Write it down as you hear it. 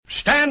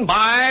Stand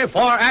by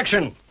for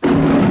action.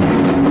 Greenville,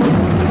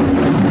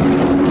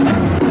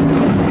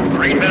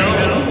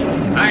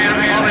 I am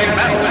calling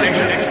battle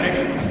station.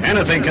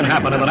 Anything can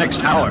happen in the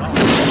next hour.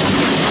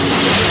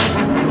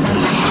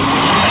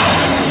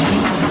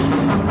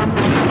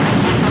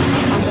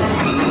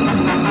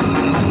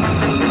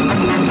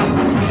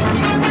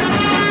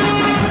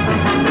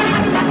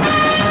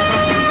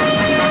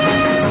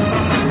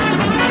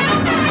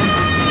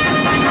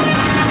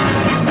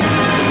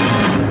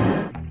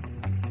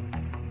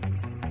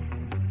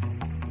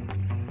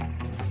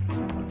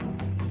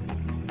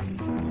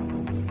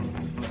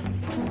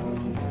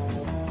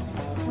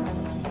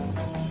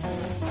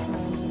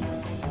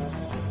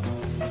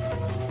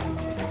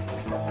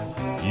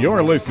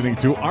 You're listening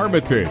to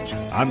Armitage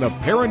on the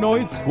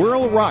Paranoid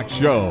Squirrel Rock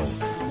Show,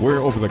 where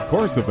over the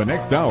course of the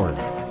next hour,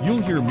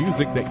 you'll hear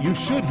music that you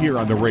should hear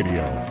on the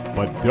radio,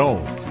 but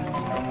don't.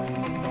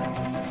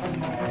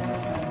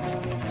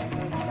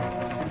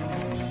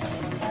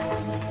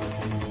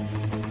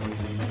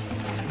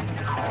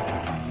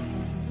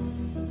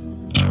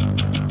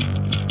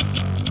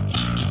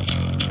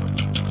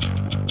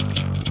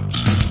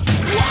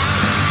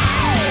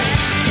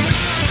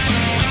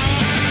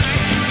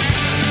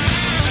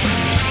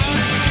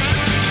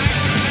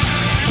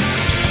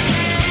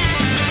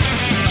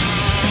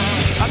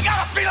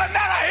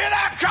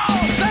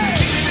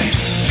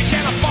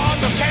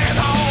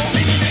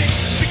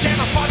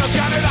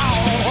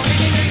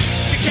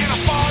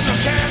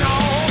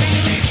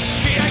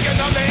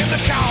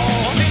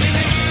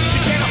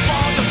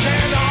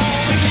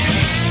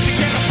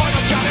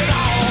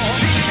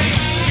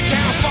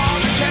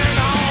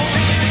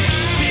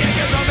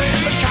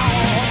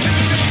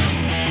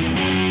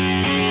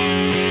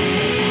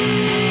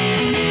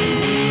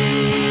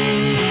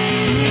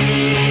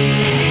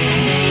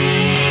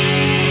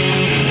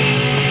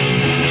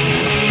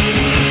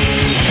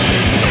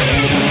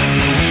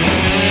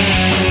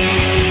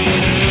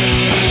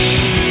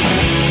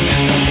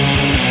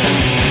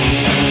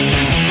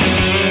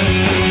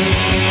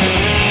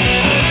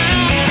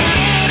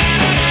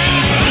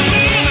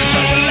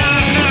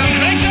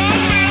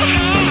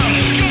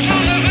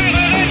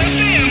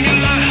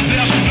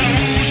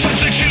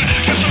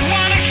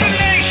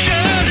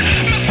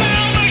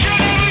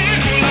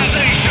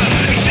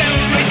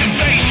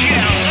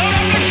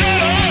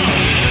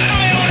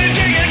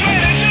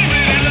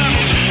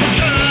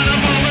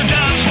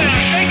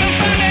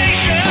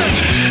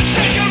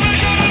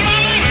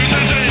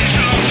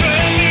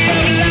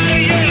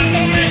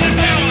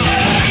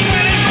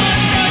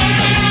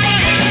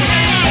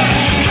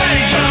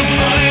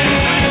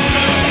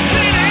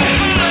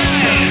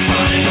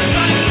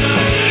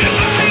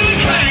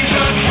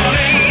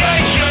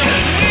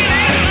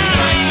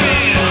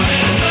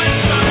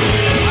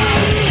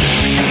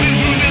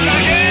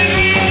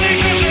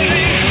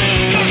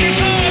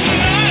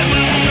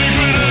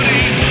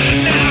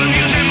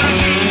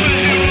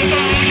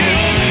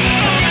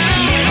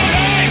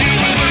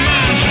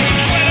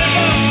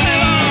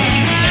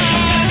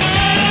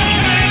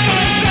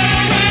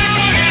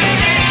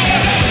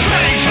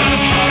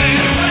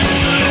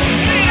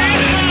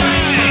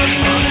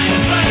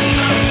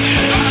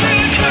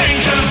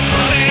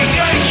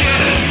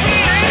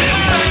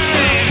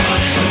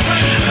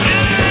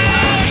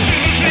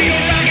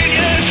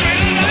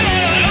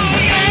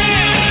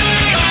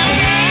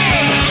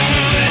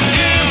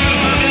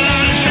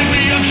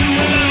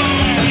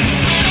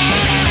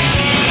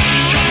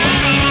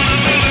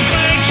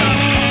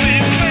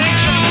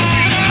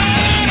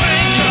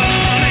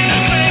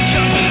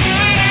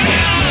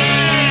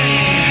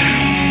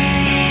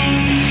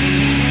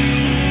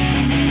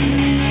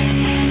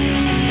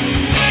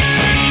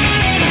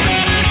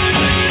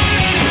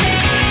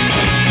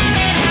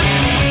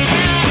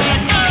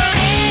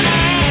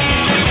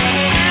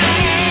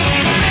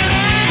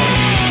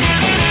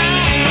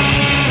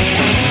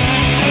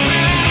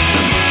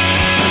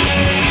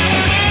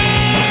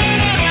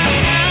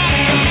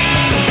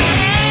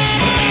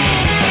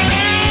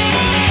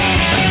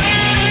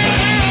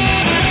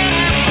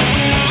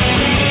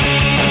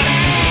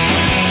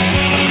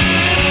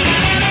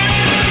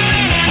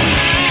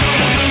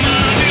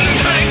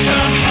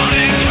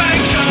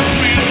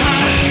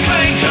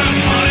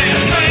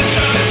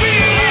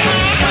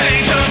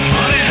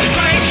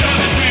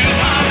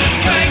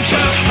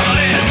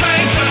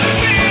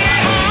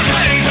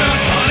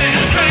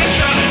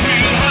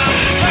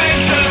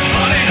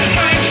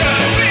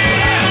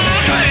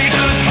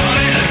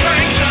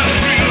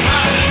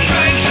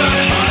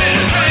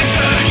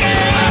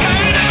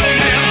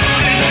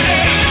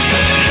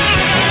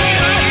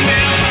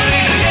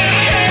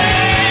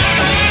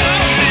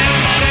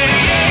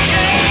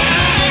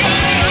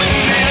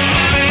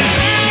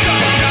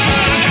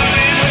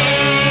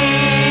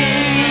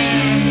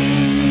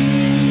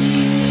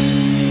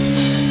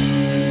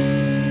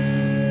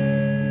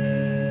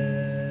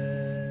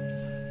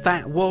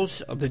 That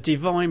was The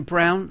Divine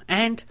Brown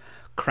and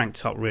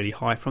Cranked Up Really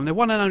High from their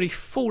one and only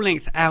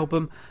full-length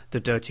album, The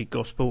Dirty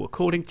Gospel,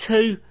 according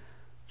to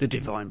the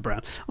Divine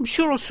Brown. I'm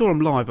sure I saw them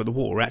live at the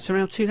Water Rats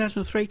around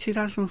 2003,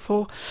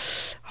 2004.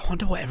 I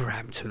wonder whatever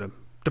happened to them.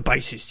 The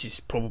bassist is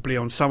probably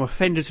on some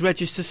offenders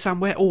register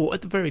somewhere, or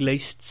at the very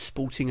least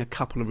sporting a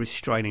couple of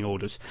restraining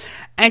orders.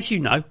 As you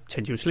know,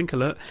 tenuous link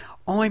alert,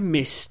 I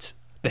missed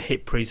the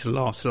Hit Priest's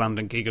last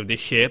London gig of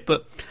this year,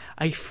 but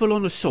a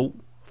full-on assault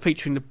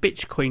featuring the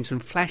Bitch Queens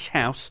and Flash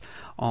House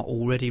are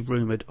already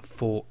rumoured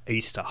for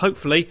Easter.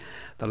 Hopefully,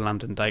 the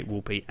London date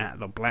will be at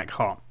the Black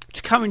Heart.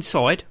 To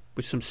coincide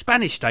with some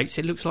Spanish dates,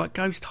 it looks like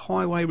Ghost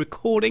Highway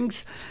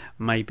Recordings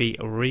may be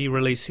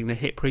re-releasing the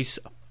Hit Priest's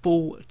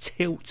Full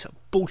Tilt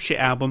Bullshit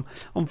album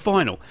on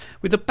vinyl,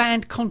 with the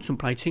band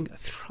contemplating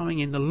throwing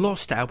in the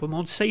Lost album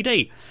on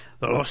CD.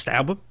 The Lost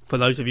album, for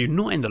those of you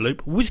not in the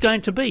loop, was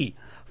going to be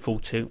Full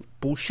Tilt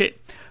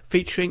Bullshit,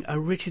 featuring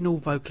original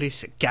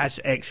vocalist Gaz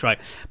X-Ray.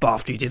 But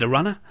after he did a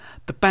runner,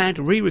 the band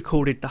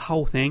re-recorded the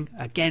whole thing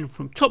again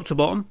from top to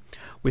bottom,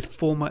 with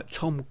former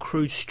Tom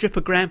Cruise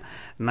strippergram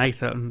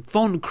Nathan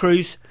Von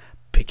Cruise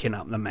picking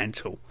up the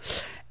mantle.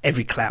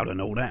 Every cloud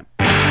and all that.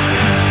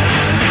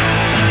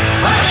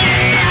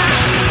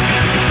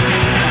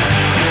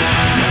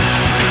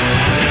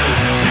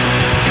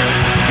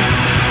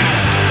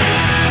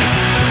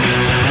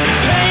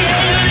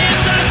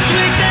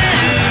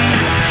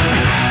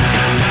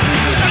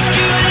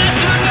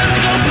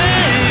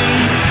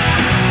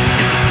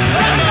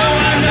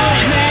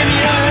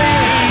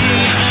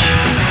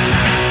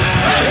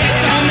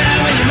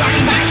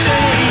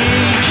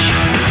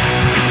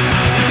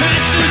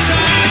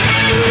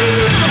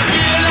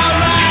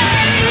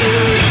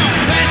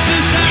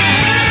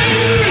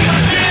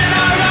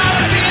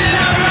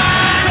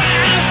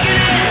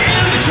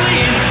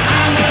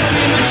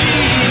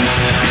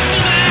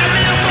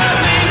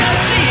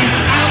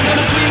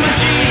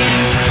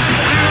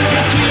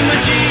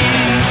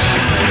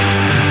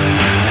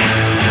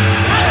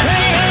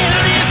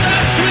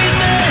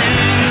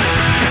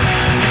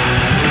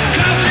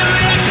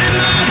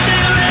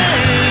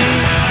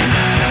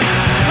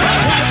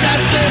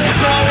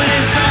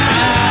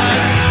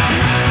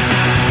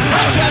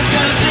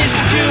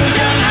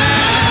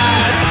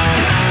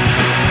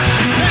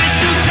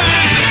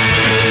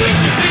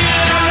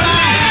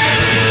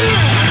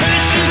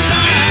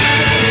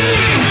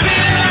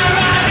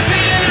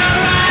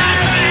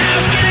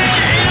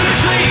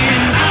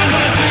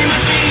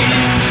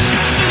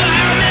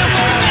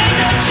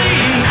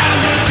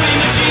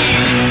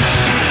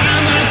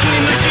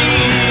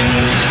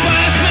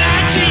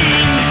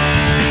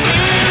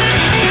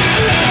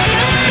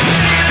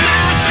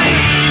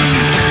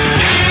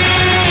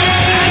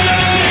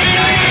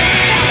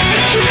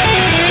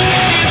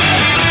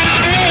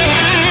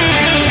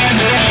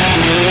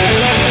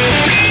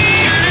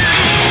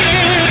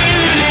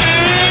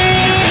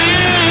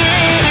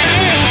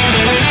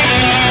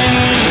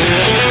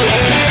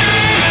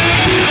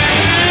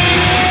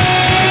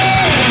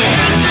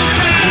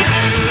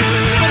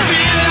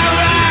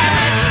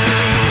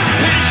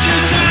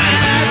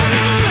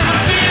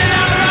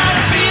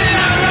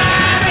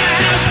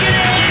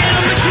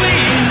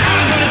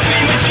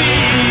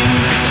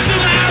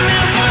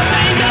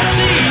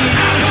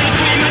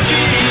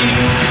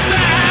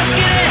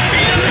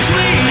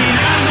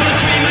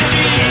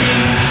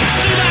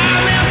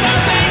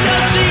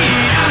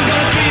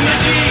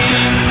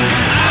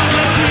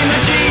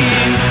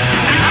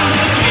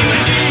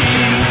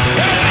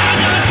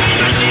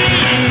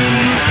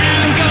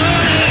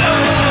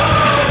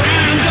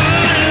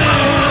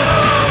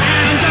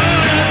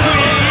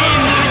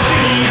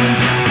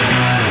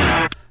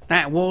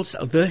 Was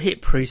The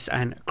Hit Priest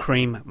and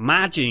Cream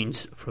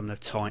Margins from the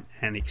tight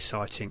and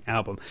exciting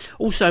album.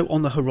 Also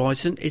on the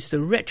horizon is the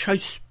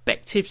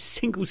retrospective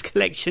singles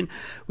collection,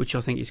 which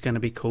I think is going to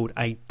be called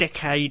A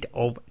Decade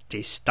of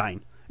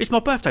Disdain. It's my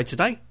birthday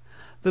today,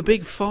 the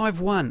Big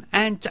 5-1,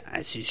 and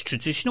as is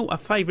traditional, a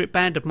favourite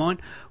band of mine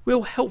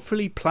will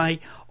helpfully play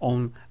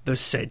on the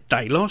said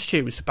day. Last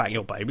year it was the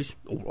Backyard Babies.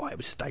 Alright, it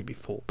was the day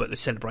before, but the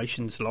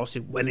celebrations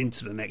lasted well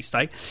into the next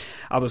day.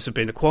 Others have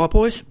been the Choir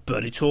Boys,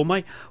 Bernie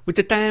Torme, with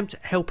The Damned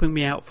helping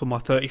me out for my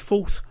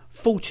 34th,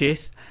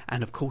 40th,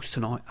 and of course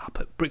tonight up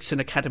at Brixton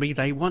Academy,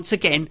 they once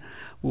again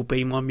will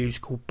be my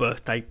musical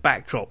birthday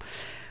backdrop.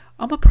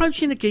 I'm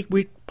approaching the gig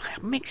with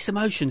mixed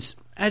emotions,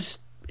 as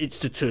it's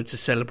the tour to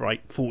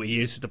celebrate 40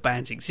 years of the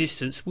band's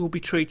existence. We'll be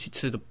treated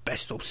to the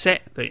best of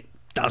set that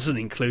doesn't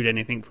include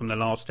anything from the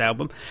last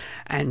album,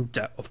 and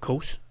of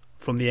course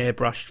from the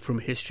airbrushed from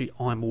history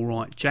I'm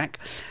Alright Jack,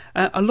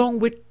 along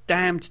with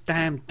Damned,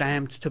 Damned,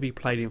 Damned to be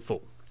played in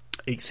full,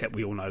 except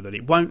we all know that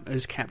it won't,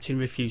 as Captain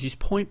refuses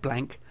point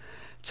blank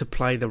to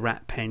play the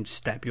Rat Pen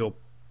Stab Your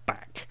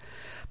Back.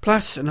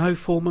 Plus no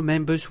former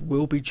members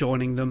will be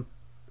joining them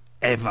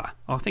ever.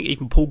 I think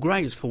even Paul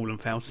Gray has fallen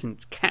foul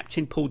since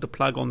Captain pulled the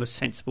plug on the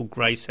Sensible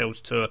Grey Cells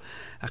tour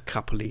a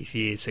couple of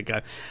years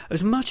ago.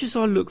 As much as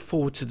I look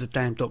forward to the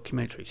Damned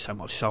documentary, so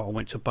much so I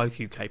went to both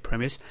UK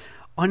premieres,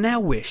 I now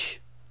wish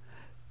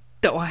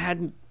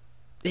that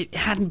it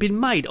hadn't been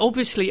made.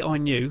 Obviously I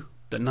knew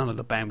that none of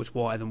the band was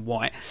whiter than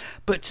white,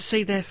 but to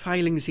see their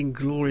failings in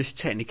glorious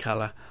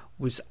Technicolor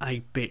was a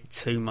bit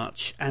too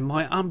much, and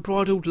my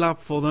unbridled love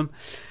for them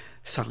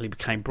suddenly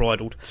became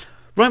bridled.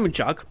 Roman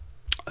Jug,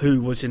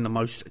 who was in the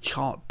most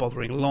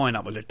chart-bothering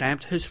lineup of The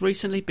Damned, has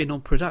recently been on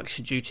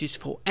production duties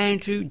for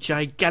Andrew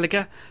J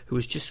Gallagher, who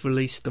has just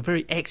released the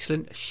very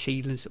excellent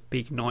Sheila's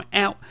Big Night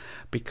Out,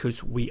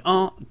 Because We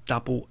Are,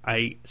 double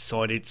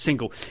A-sided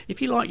single.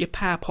 If you like your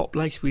power pop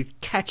laced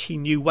with catchy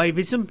new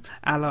waveism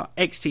a la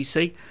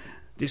XTC,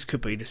 this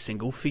could be the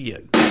single for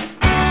you.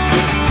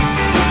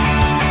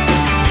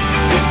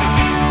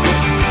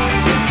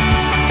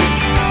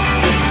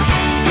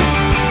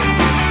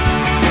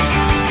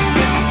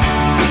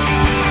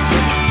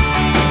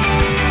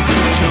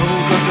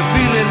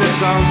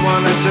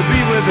 Someone had to be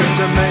with him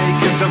to make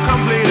him so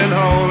complete and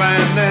whole.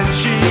 And then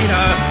she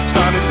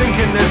started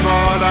thinking there's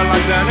more than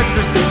like that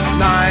existed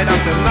night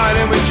after night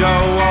in with Joe.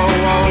 Oh,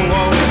 oh,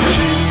 oh.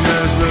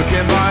 Sheena's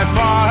looking by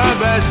far her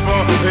best for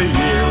a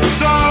year or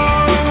so.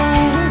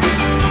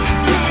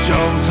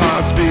 Joe's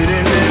heart's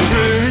beating in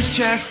through his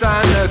chest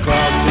and the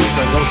clock seems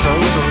to go so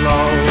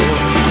slow.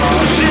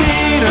 While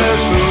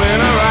Sheena's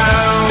fooling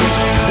around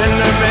in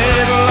the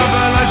middle of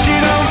the night, she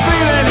don't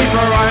feel any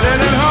for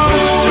riding at home.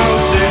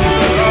 Joe's sitting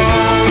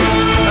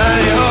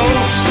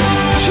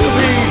she'll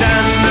be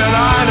dancing the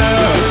light of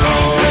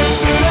home.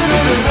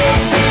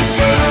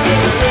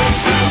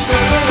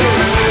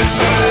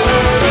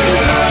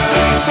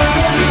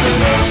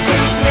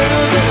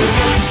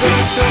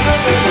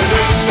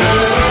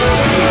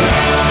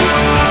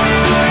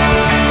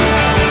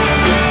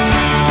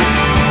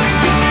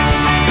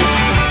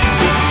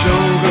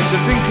 Joe got to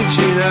thinking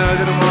Sheena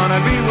didn't want to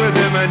be with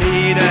him and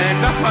he'd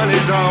end up on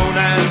his own.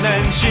 And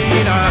then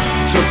Sheena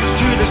took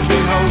to the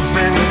street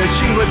hoping that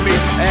she would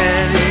meet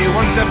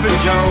anyone except for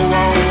Joe. Oh,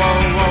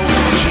 oh, oh.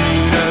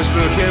 Sheena's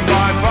looking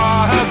by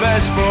far her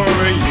best for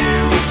a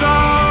year or so.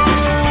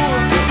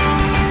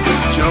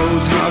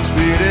 Joe's heart's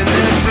beating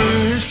in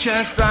through his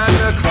chest and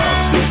the clock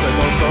seems to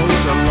go so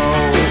slow.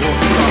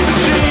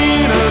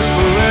 Sheena's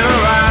fooling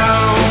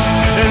around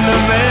in the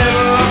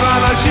middle of the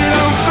night. She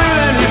don't feel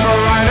any for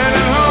riding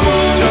at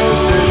home.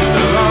 Joe's sitting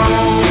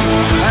alone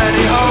and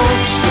he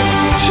hopes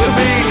she'll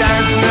be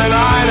dancing the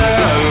night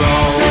alone.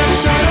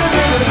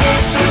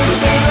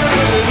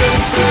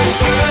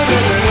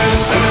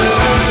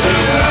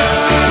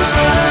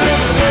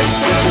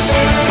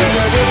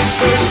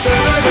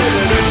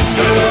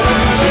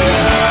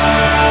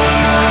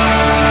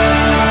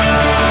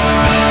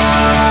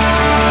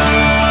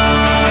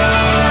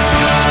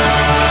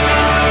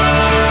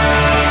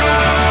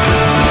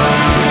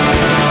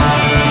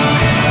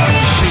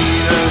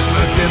 Sheena's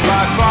looking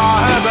by far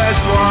her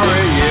best for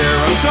a year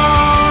or so.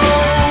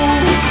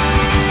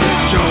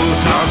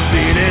 Joe's heart's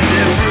beating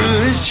in through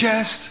his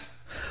chest.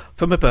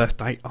 For my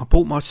birthday, I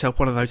bought myself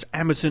one of those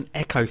Amazon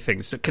Echo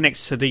things that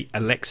connects to the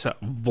Alexa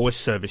voice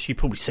service. You've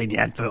probably seen the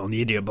advert on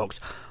the idiot box.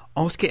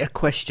 Ask it a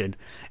question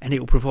and it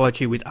will provide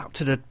you with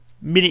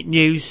up-to-the-minute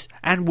news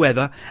and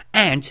weather,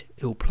 and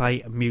it will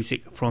play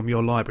music from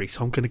your library.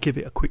 So I'm going to give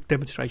it a quick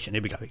demonstration.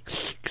 Here we go.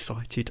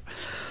 Excited.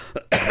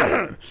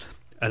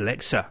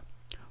 Alexa,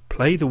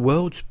 play the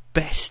world's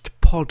best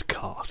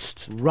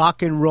podcast.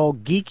 Rock and Roll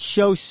Geek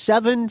Show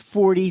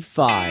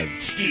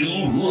 745.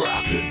 Still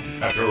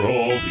rocking after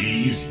all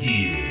these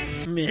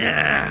years.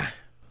 Meh.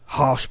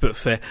 Harsh but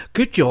fair.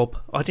 Good job.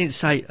 I didn't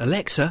say,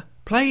 Alexa,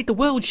 play the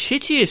world's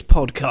shittiest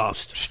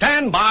podcast.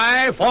 Stand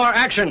by for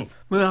action.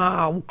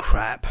 Oh,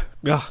 crap.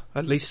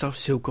 At least I've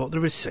still got the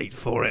receipt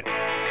for it.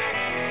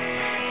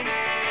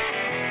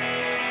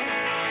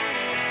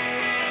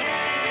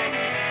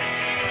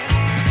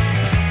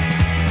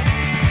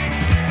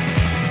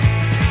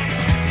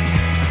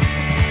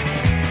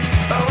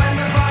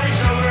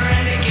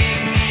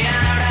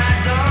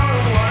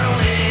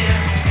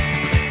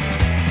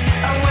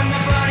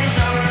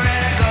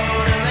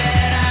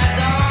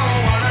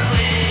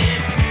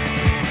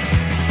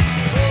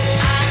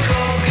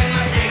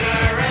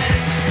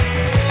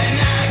 And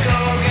I go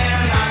get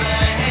another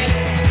hit,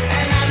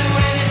 and I do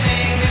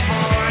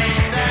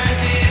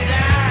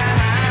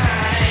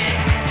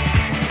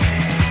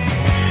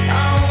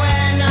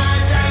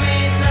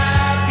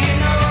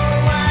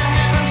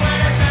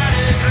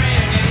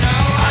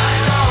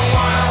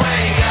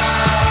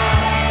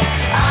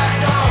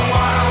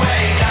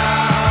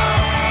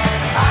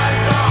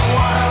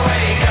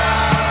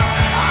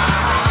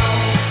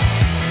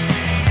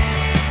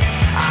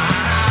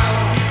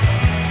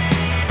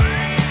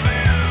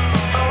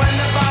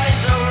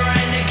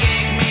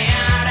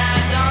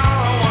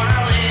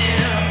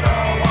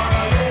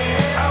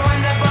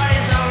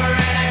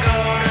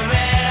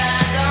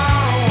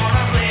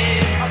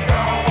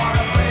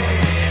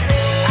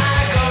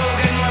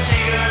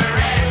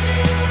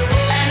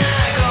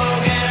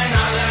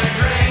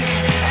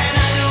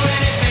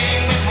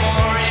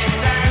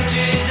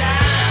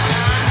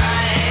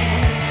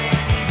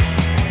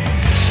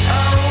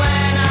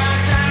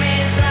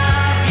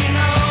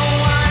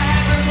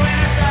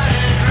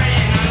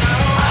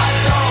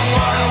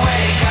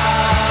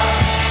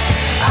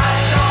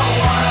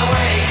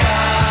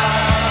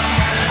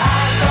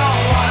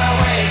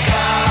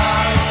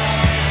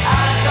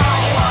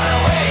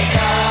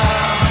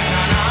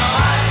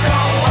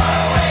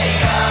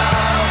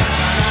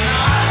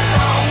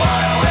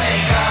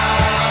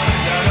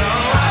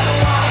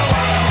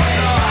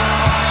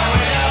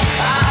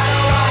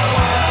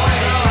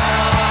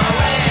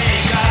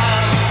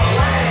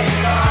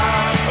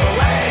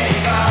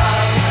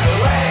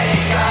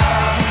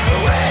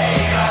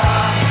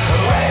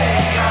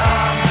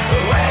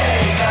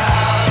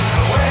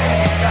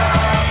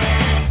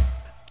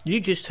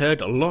you just heard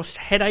Lost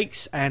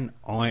Headaches and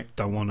I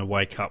Don't Want to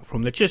Wake Up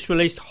from the just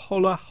released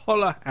Holla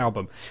Holla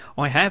album.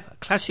 I have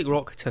Classic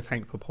Rock to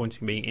thank for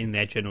pointing me in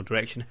their general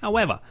direction.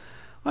 However,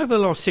 over the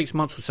last 6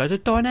 months or so, the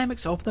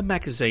dynamics of the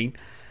magazine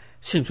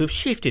seem to have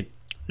shifted.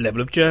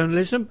 Level of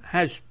journalism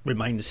has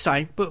remained the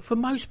same, but for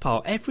most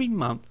part, every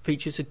month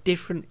features a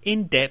different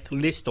in-depth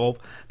list of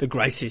the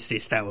greatest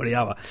this, that or the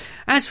other.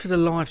 As for the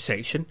live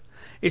section,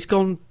 it's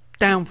gone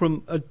down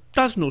from a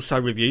dozen or so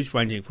reviews,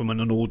 ranging from an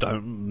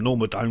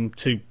Norma Dome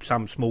to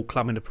some small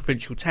club in a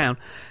provincial town,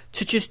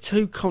 to just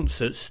 2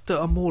 concerts that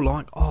are more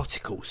like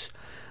articles.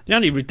 The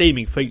only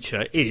redeeming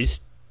feature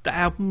is the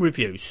album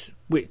reviews,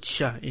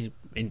 which,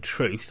 in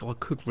truth, I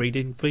could read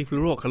in Vive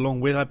La Rock along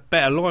with a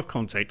better live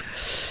content.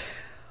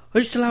 I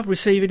used to love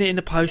receiving it in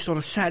the post on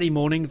a Saturday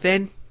morning,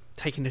 then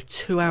taking a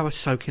 2-hour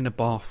soak in the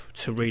bath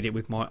to read it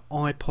with my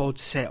iPod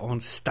set on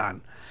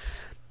stun.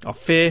 I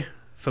fear,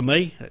 for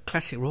me, that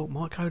Classic Rock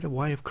might go the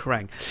way of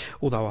Kerrang,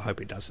 although I hope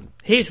it doesn't.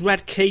 Here's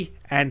Radkey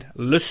and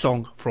Le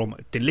Song from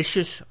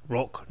Delicious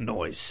Rock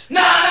Noise.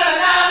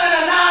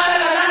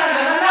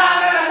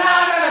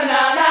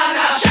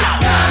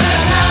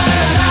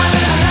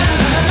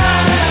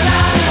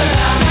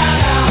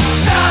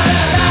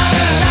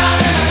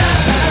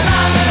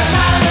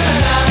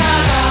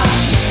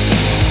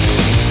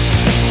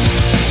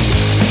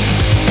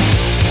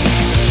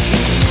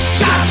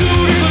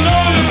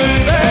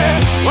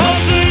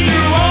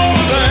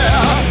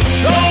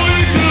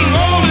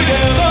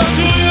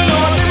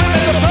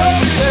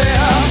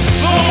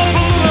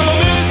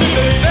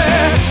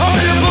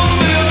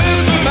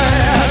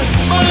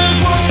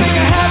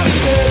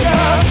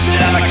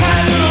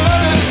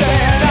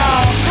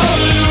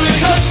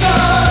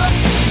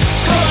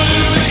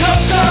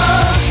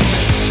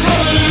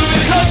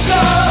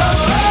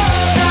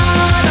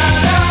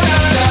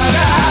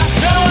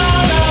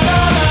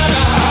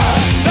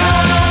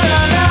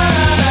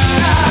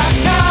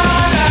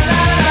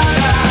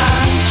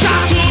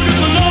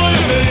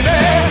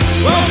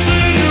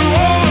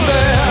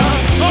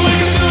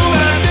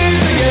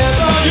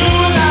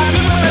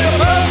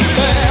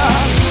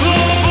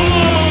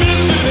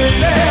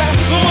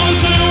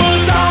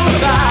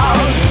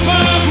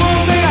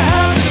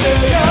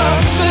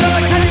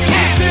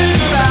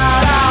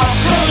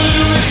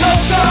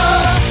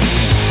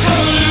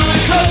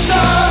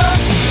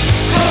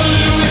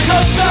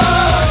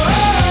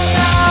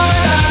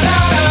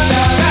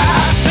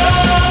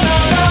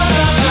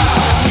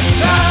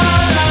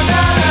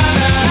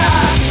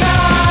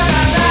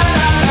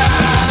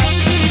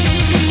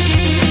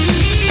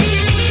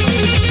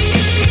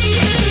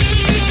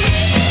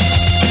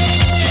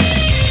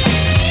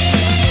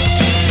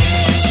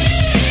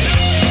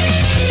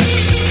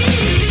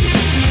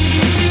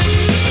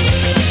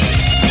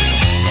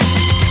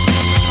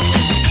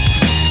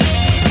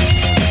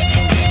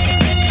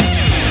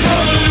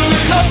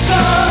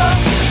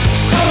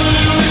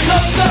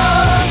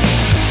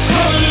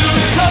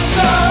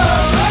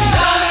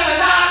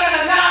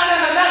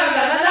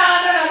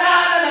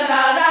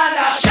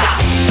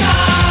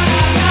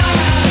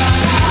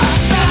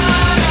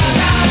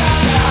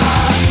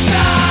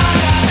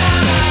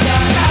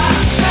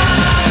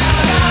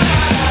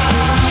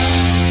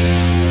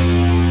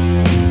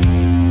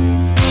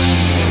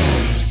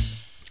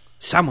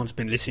 Someone's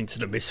been listening to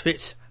the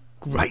Misfits.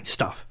 Great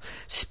stuff.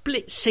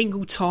 Split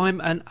single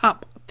time and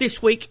up.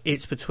 This week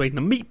it's between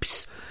the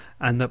Meeps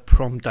and the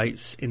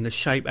Promdates in the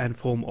shape and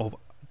form of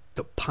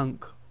the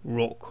punk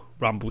rock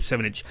rumble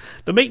 7-inch.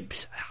 The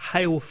Meeps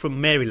hail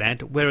from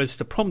Maryland, whereas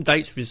the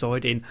Promdates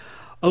reside in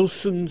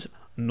Ålesund,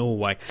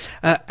 Norway.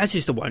 As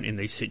is the wont in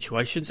these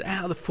situations,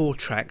 out of the 4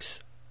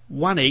 tracks,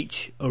 1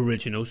 each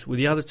originals, with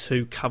the other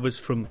 2 covers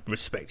from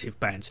respective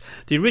bands.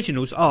 The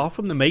originals are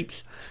from the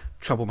Meeps,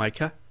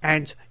 Troublemaker,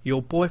 and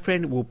Your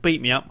Boyfriend Will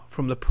Beat Me Up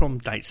from the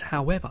Promdates.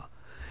 However,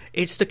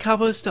 it's the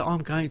covers that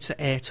I'm going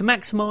to air to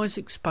maximise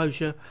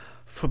exposure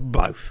for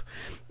both.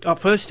 Up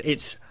first,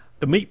 it's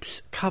the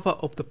Meeps cover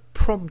of the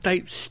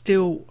Promdates'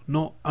 Still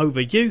Not Over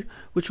You,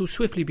 which will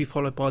swiftly be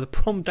followed by the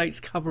Promdates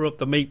cover of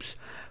the Meeps'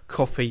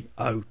 Coffee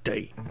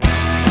OD.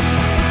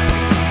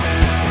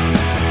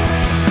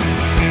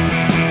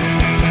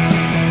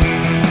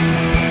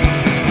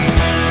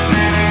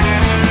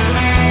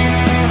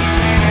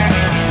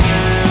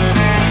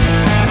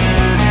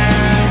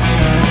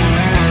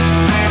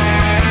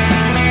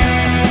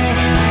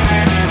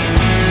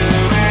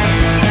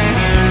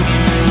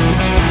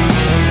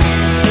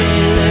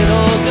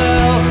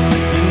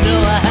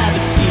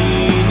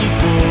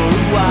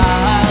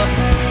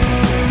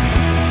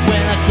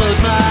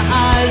 Close my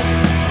eyes,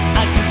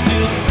 I can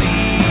still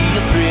see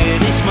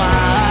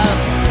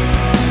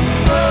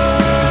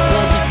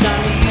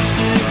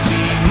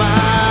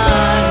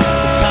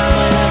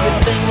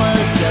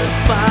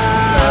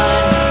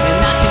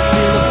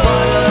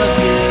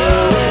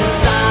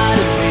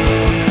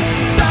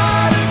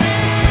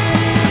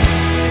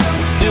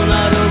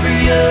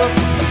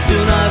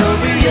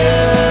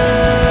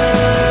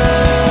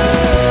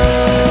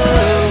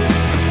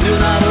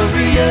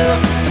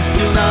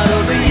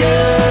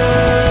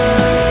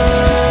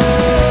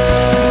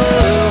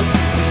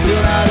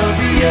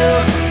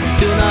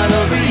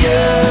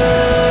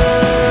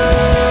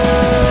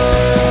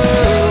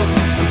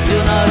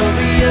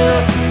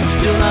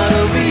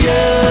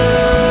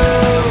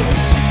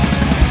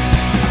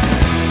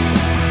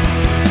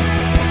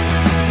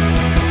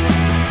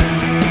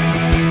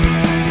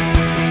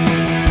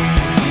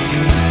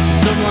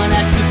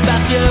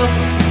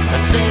I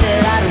say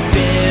that I don't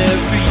care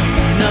for you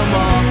no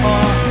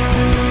more.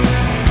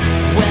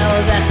 Well,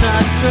 that's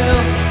not true.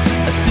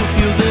 I still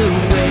feel the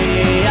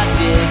way I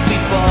did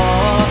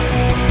before.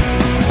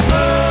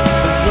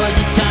 There was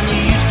a time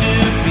you used to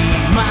be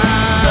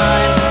mine,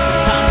 a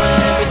time when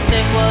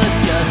everything was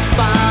just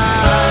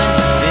fine,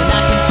 and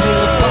I can feel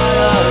a part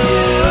of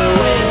you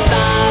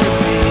inside of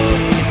me.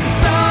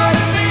 Inside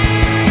of me.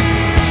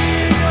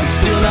 I'm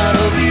still not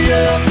over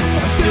you.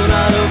 I'm still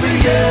not over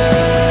you.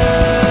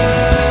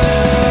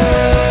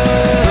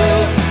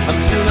 I'm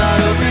still not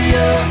over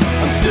you.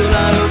 I'm still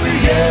not over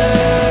you.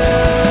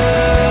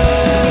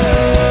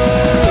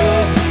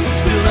 I'm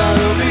still not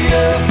over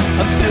you.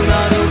 I'm still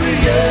not over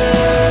you.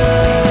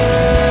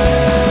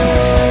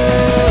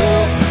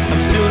 I'm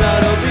still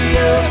not over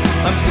you.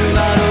 I'm still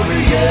not over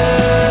you.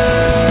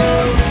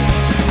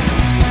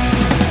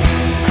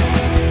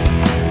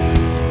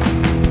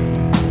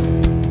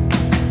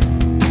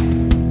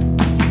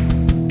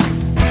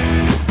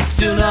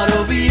 Still not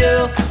over you.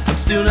 I'm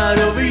still not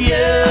over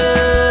you.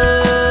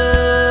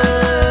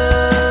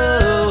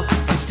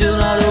 I'm still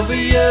not over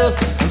you.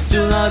 I'm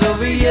still not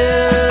over you.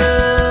 I'm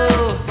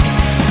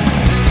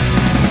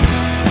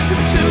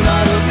still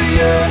not over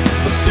you.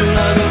 I'm still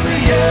not over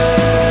you.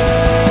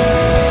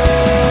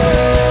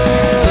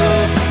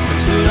 I'm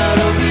still not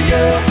over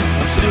you.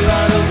 I'm still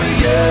not over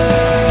you.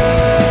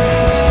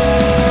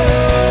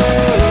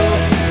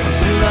 I'm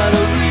still not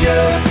over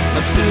you.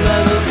 I'm still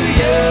not over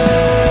you.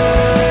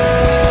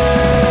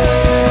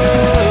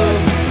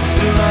 I'm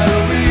still not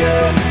over you.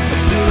 I'm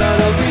still not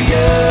over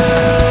you.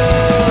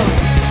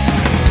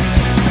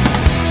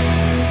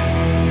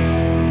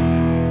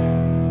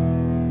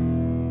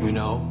 You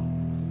know,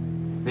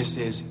 this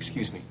is,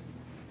 excuse me,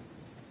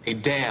 a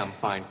damn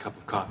fine cup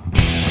of coffee.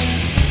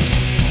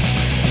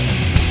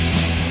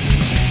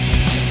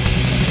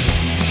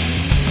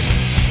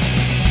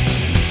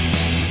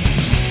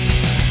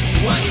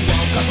 When you want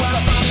a cup of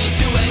coffee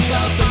to wake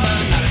up,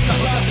 and not a cup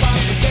of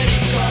coffee to get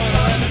it going,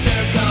 I'll have a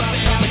third cup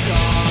in the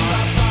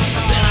car.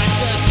 Then I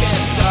just get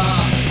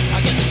stuck. I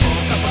get the full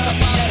cup of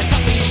coffee at a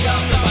coffee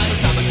shop, and by the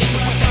time I get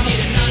to work, I need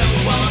a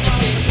 901, a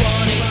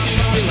 620 is to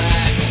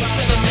relax,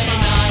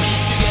 789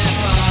 is to get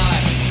by.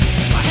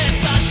 My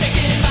hands are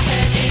shaking, my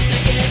head is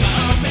sinking, my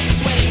armpits are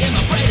sweating, and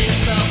my brain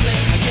is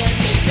melting. I can't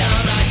sit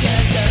down, I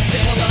can't stand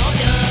still. Oh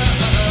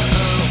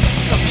yeah,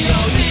 coffee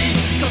OD,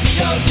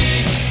 coffee OD,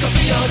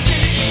 coffee OD.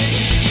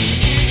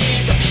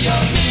 Coffee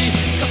OD,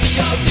 coffee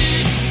OD,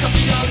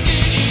 coffee OD,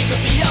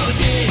 coffee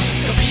OD,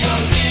 coffee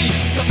OD,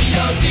 coffee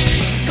OD,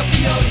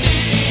 coffee OD,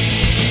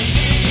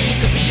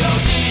 coffee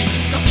OD,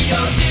 coffee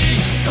OD,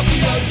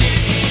 coffee OD.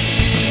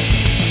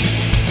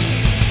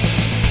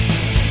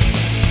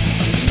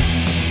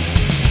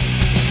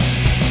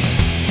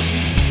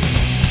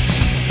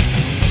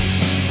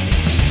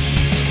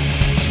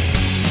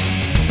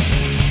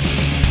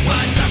 Well,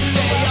 I start the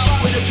day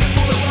off with a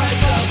triple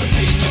espresso,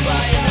 continue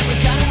buying every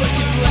kind of what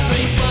you I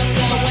drink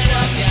till when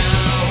I'm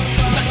down.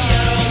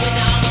 Macchiato when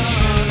I'm with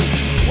you.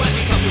 I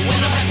drink coffee when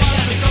I'm happy,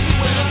 I drink coffee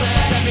when I'm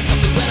glad, I drink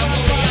coffee when I'm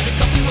lonely, I drink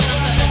coffee when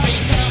I'm sad, I drink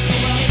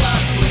coffee in my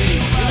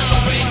sleep, and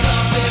I'll drink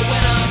coffee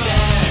when I'm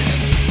dead.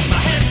 My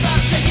hands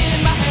are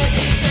shaking, my head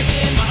is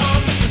sinking, my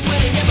armpits are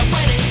sweating, and my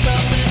brain is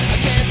melting. I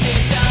can't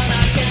sit down,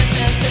 I can't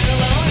stand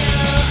still. Oh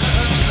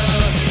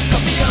yeah,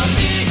 coffee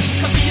OD,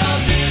 coffee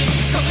OD,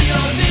 coffee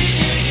OD,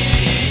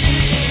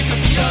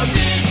 coffee OD,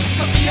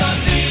 coffee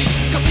OD,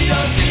 coffee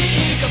OD,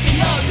 coffee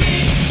OD,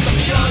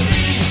 coffee OD,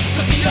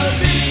 coffee OD,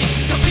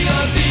 coffee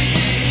OD,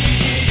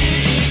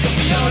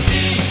 coffee OD,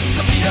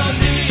 coffee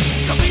OD,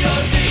 coffee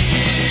OD.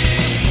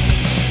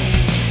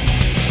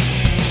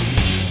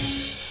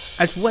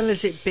 As well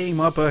as it being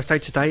my birthday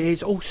today, it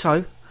is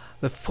also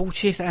the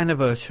 40th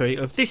anniversary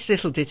of this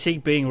little ditty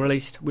being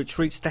released, which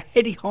reached the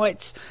heady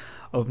heights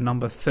of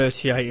number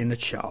 38 in the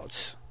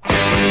charts.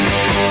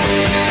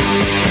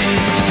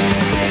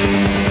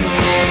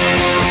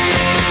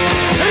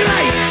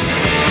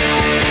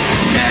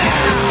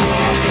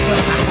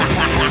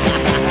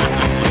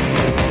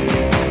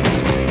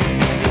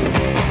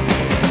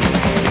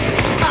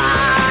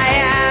 I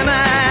am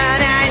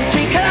an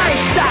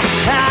anti-coaster.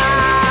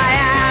 I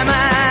am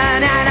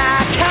an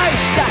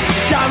anarchoaster.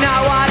 Don't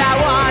know what I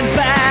want,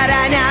 but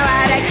I know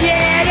how to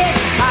get it.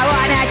 I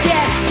wanna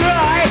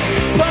destroy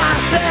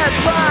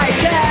passerby,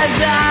 'cause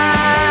I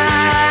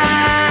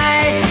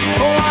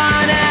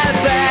wanna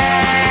be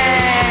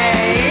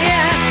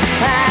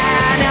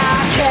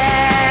anarchy.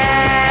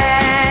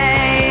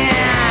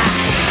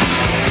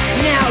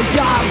 Now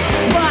dogs,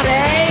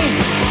 buddy.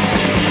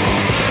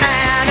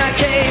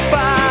 Anarchy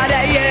for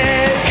the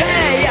UK.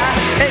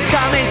 It's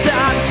coming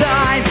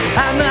sometime,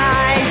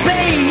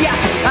 maybe.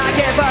 I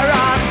give a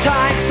wrong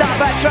time, stop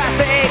a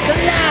traffic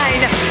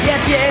line. Your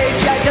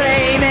future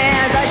dream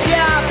is a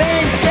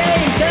shopping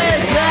scheme,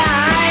 'cause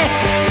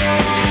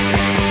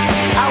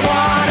I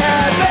wanna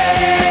be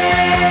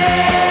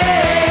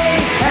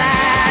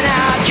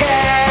anarchy.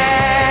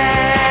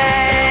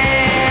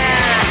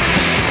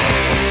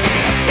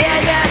 In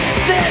the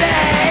city.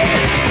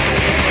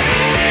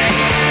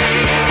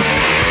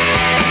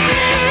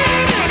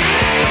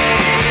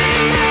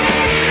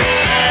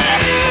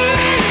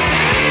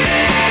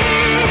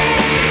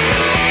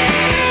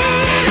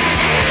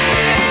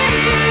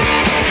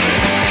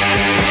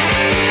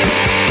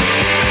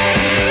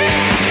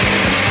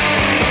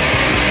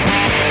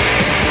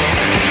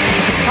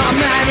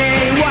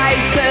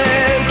 means to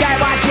get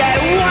what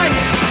you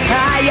want.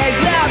 I use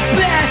the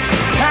best,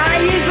 I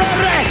use the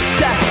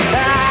rest,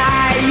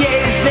 I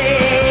use the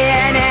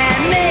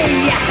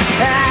enemy,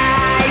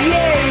 I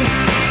use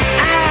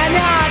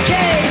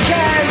anarchy,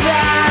 'cause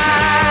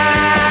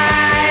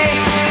I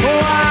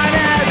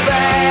wanna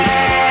be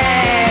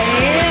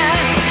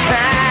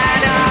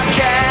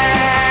anarchy.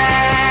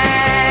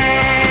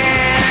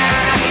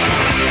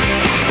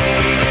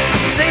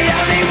 It's the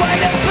only way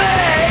to be.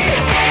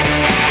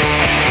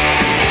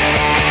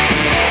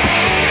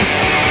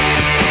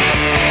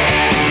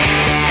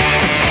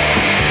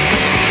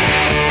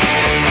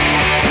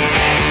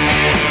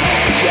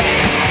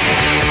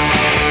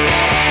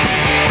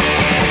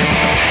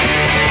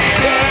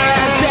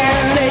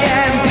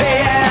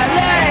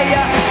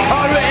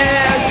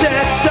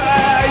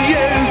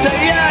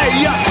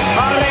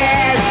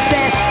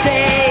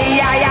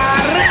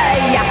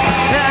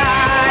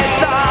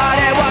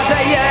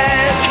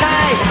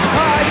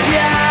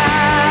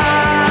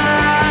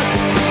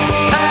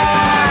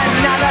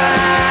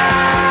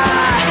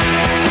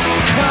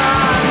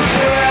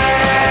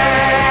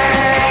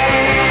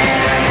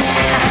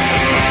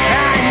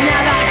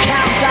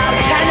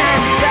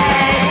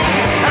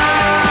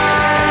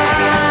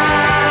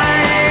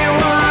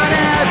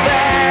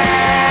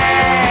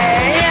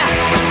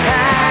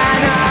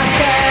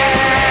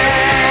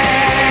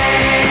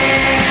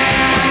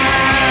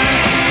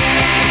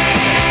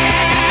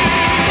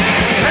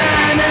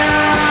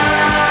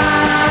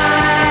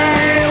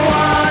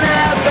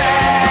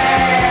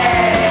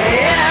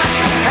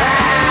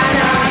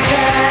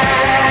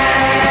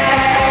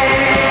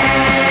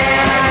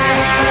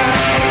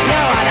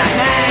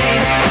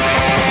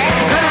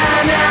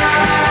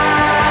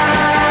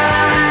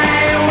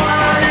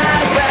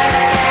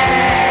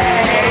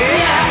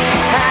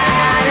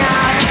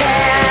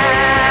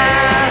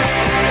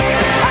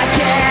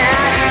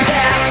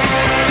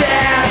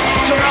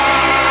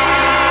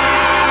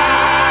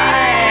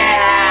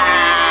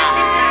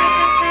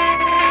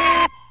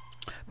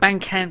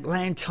 Bandcamp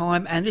Land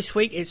time, and this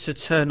week it's the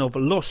turn of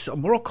Los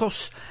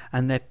Morüchos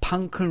and their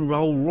punk and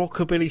roll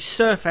rockabilly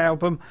surf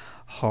album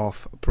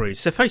Half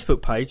Breeds. Their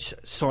Facebook page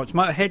cites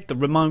Motorhead, the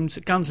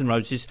Ramones, Guns N'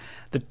 Roses,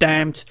 The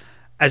Damned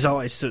as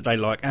artists that they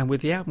like, and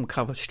with the album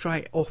cover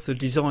straight off the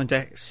design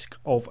desk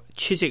of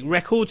Chiswick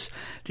Records,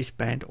 this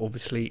band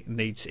obviously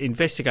needs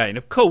investigating.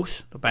 Of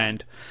course, the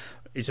band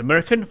is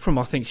American, from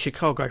I think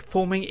Chicago,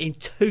 forming in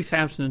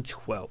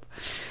 2012.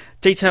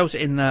 Details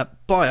in the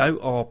bio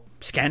are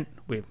scant,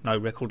 with no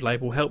record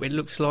label help. It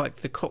looks like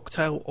the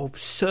cocktail of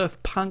surf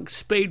punk,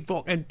 speed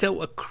rock and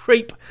Delta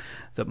creep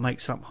that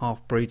makes up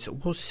Half Breeds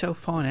was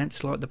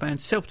self-financed, like the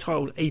band's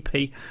self-titled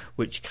EP,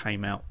 which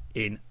came out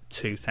in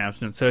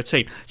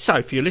 2013. So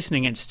if you're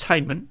listening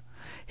entertainment,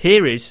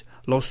 here is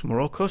Los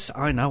Morüchos,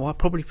 I know I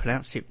probably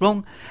pronounced it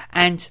wrong,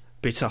 and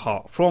Bitter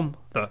Heart from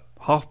the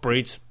Half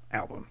Breeds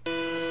album.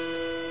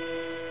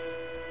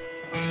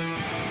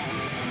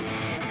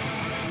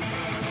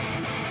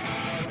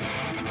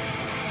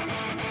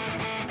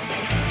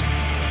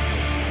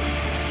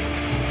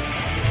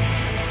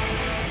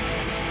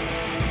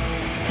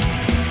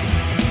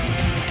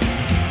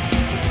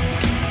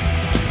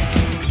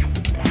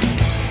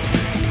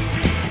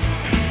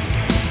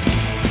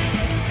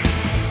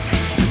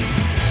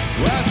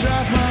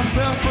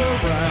 Myself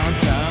around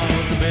town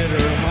with a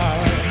bitter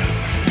heart.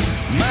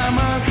 My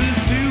mind's is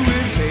to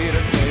it, hate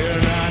or care,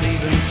 not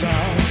even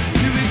try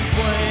to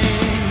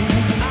explain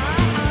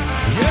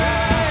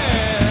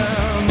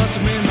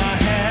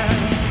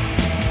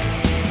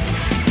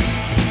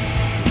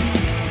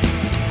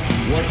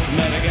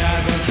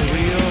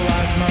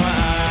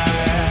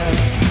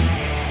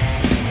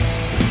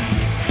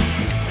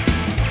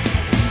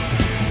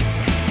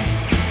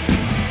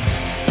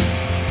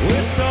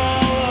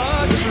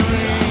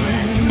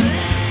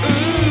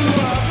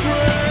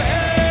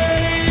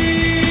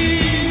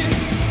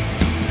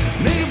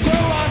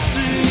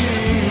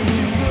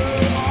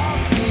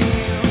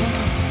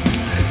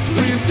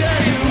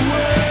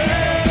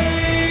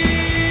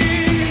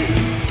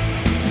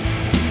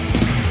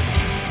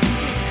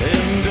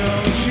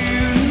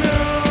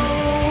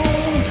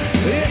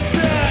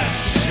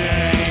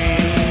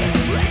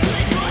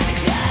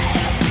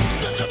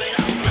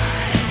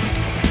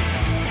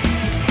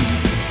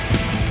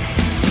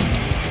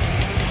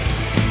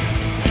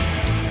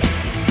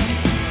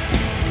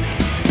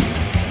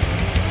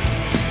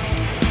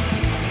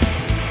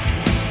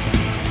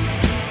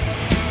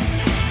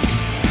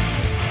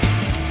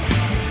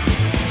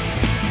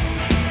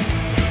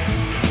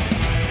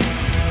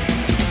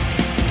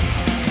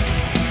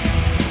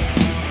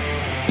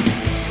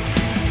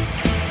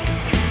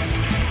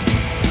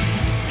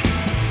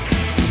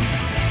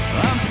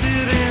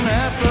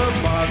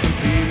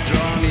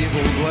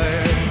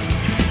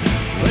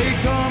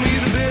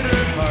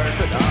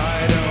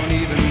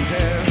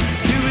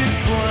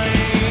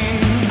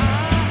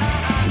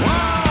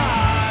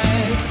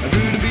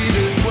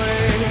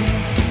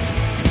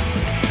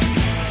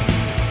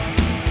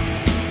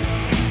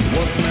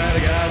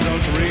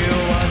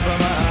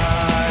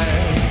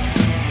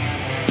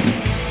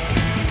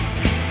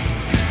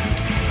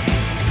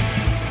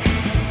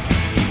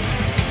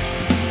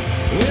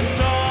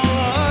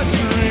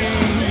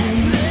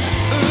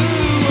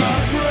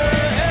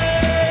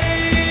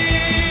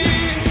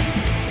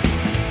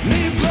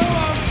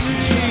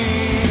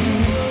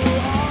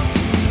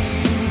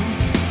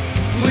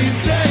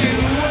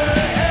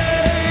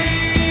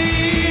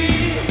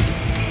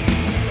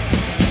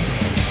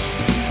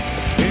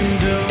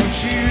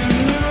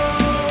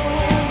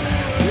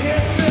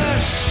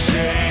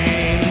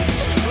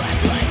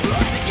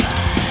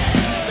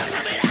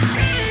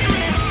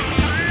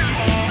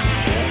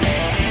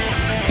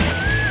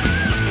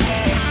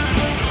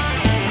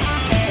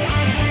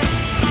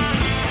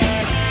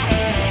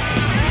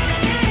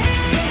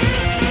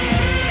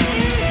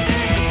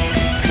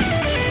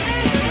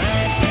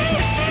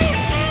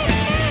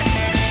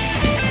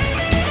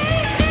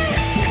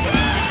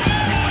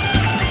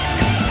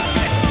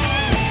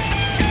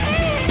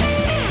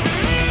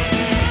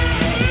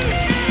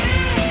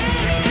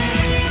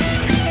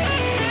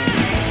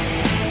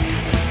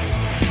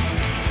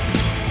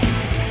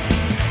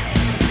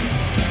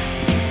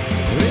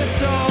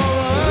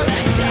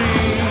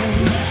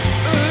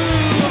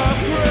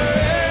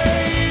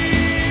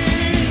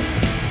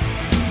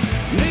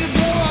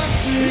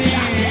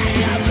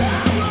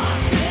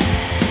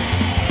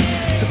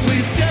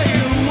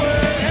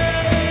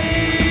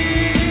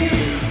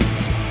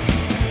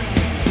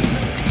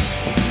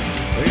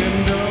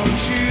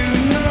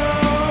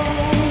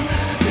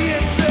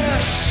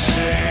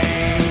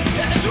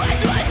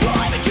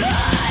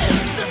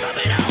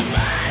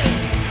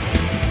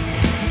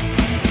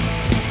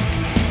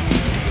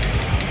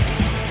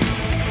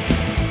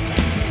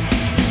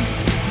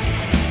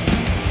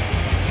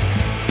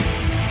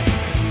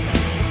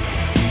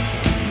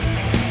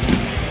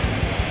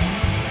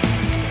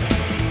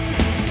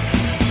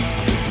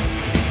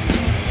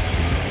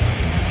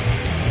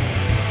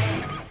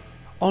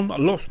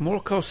on Los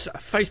Morüchos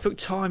Facebook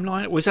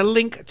timeline was a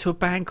link to a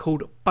band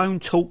called Bone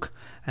Talk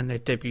and their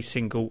debut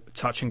single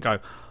Touch and Go.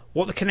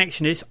 What the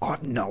connection is, I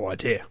have no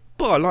idea,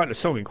 but I like the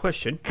song in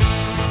question.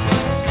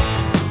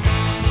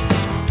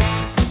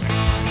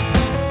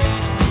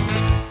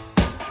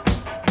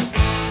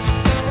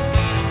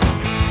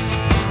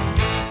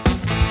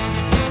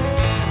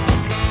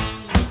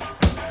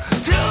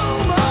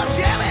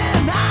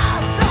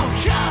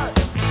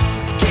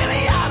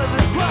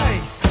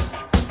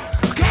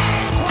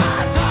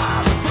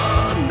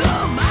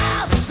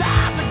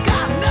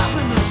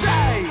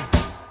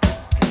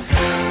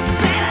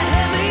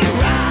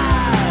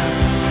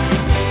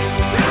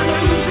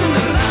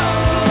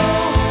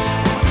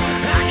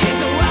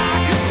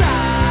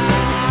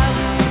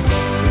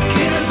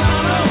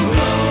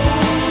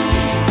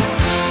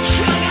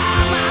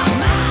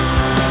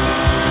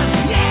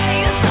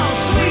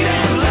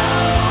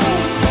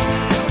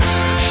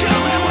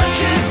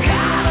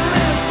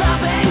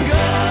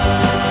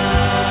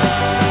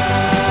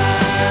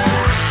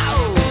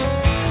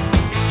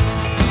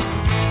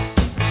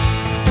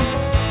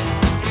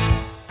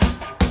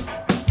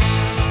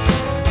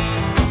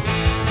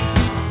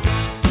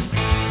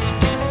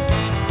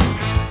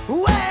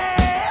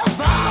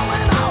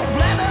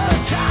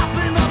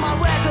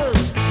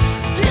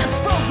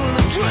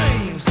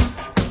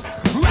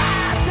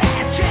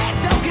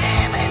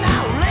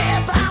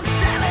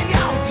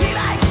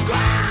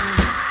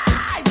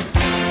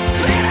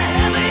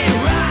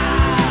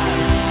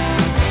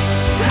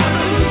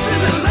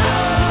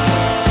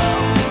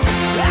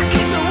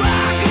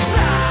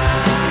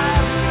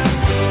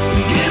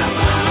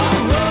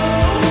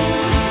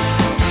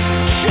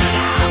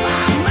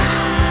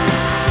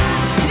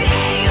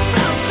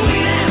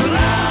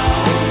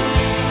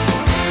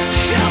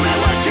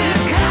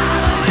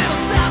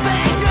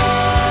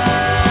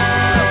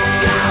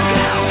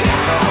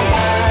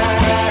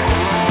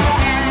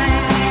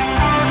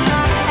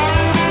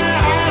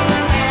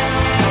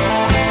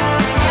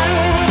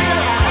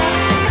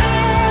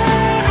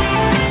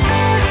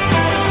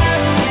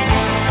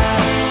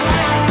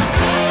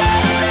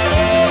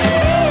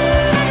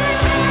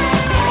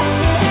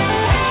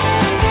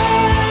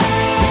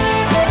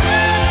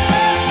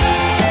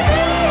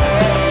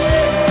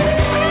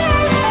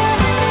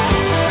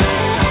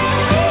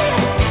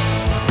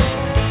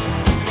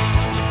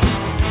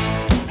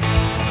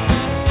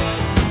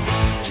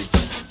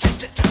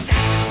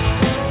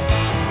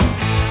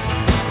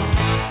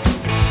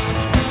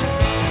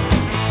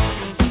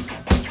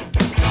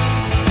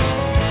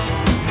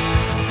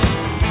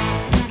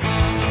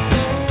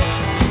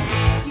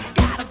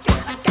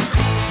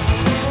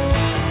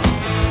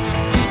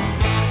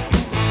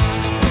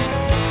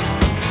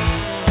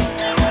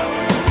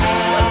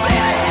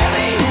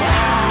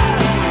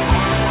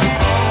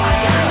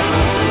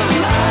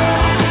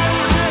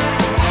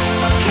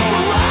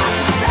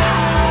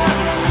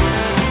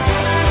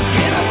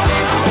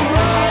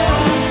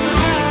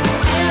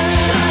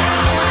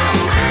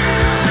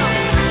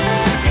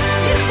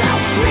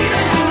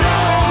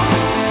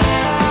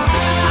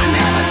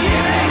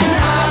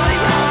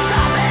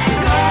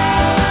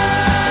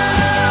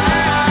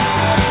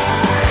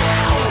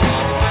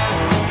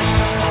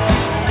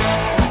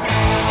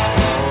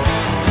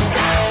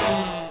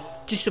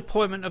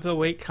 Disappointment of the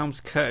week comes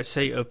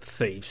courtesy of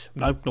Thieves.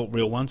 No, not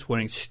real ones,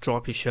 wearing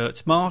stripy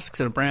shirts, masks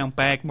and a brown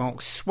bag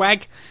marked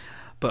swag,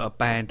 but a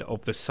band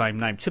of the same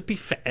name. To be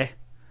fair,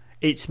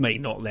 it's me,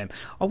 not them.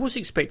 I was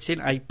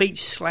expecting a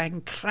beach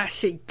slang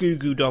classic Goo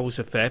Goo Dolls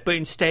affair, but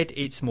instead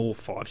it's more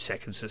 5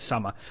 Seconds of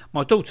Summer.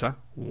 My daughter,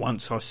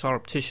 once I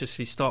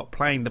surreptitiously start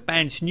playing the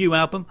band's new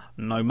album,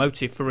 No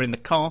Motive for In the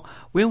Car,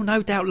 will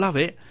no doubt love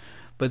it,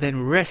 but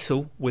then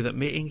wrestle with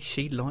admitting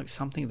she likes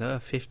something that her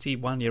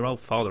 51-year-old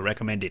father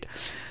recommended.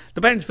 The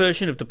band's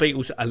version of the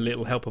Beatles' A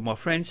Little Help of My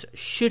Friends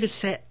should have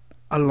set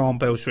alarm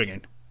bells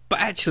ringing,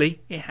 but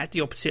actually it had the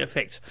opposite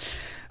effect.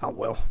 Oh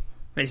well,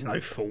 there's no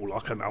fool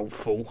like an old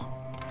fool.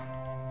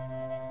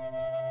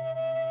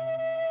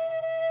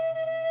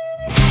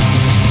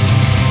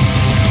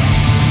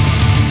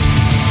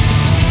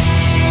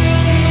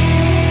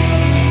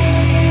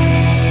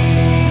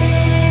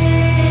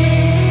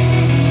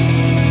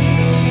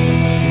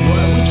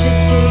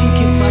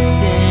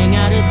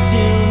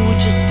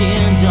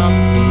 Stand up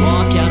and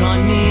walk out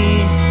on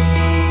me.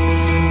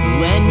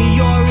 Lend me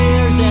your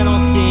ears and I'll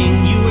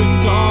sing you a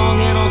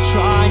song, and I'll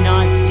try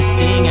not to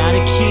sing out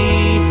of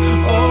key.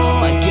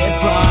 Oh, I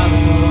get by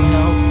with a little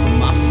help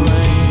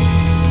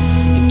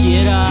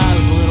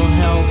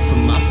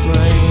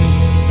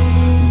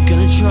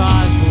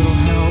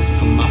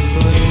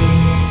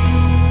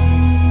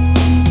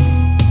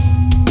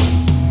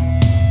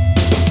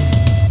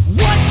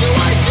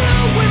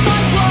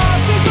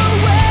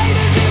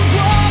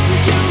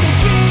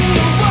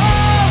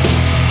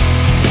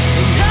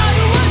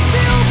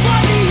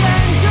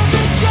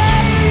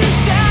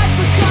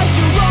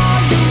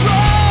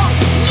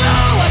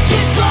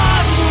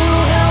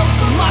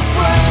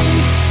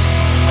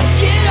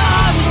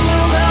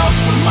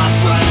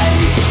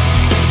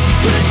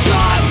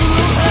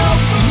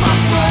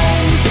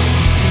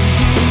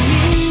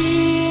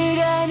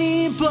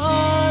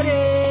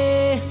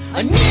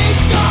I need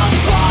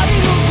somebody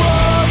to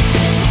love.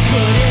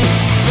 Could it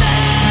be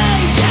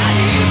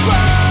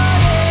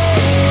anybody?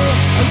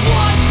 I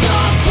want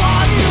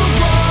somebody to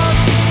love.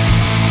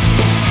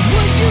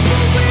 Would you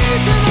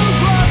believe in a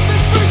love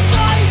at first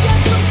sight?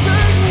 Yes, I'm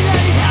certain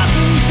that it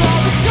happens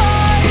all the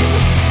time.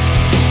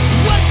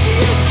 What do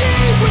you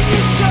see when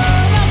you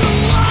turn on the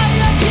light?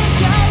 I can't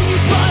tell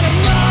you, but I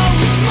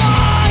know it's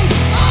mine.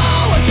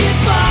 Oh, I get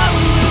by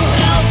with a little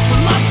help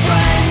from my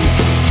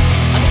friends.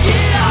 I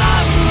get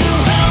out with a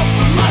little help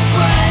from my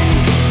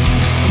friends.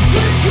 I'm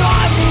gonna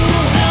try with a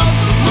little help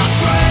from my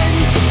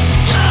friends.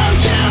 Do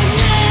you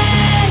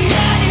need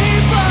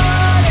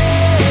anybody?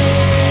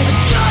 I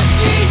just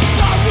need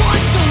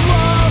someone to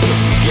love.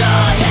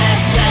 Could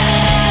it be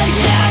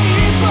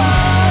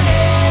anybody?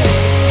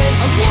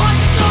 I want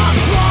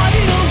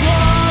somebody to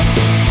love.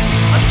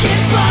 I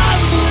get by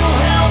with a little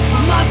help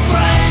from my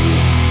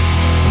friends.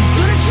 I'm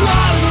gonna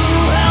try with a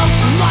little help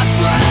from my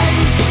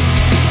friends.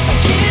 I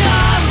get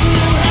out with a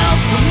little help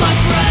from my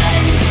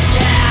friends.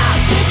 Yeah, I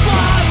get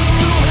by with a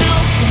little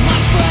help from my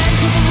friends.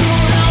 With a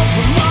little help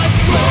from my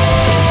friends.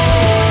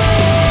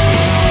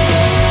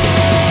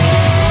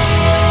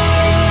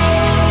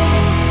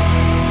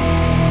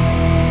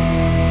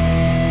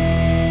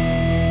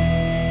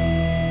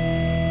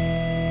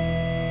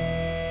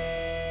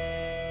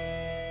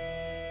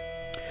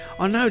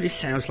 I know this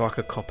sounds like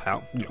a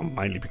cop-out,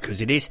 mainly because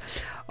it is.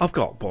 I've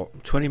got,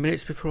 20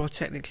 minutes before I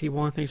technically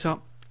wind things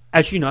up?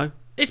 As you know,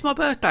 it's my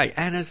birthday,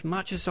 and as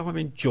much as I've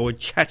enjoyed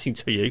chatting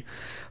to you,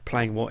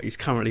 playing what is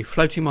currently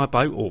floating my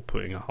boat, or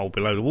putting a hole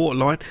below the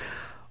waterline,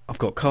 I've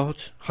got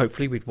cards,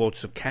 hopefully with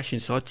wads of cash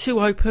inside,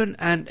 to open,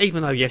 and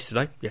even though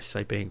yesterday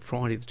being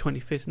Friday the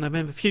 25th of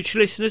November, future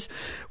listeners,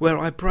 where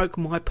I broke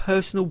my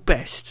personal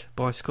best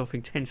by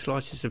scoffing 10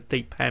 slices of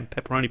deep pan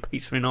pepperoni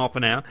pizza in half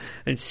an hour,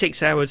 and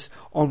 6 hours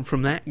on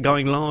from that,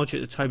 going large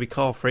at the Toby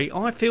Car Free,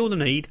 I feel the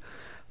need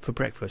for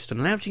breakfast,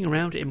 and lounging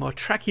around in my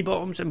tracky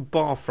bottoms and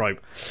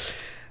bathrobe.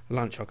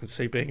 Lunch I can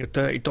see being a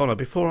dirty dollar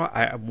before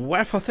I ate a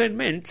wafer thin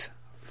mint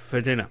for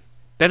dinner.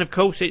 Then, of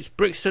course, it's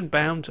Brixton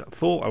bound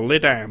for The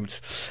Damned.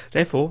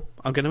 Therefore,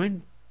 I'm going to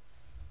end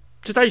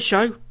today's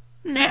show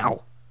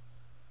now.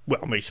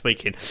 Well, me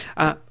speaking.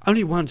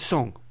 Only one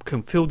song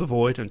can fill the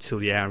void until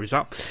the hour is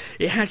up.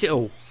 It has it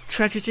all.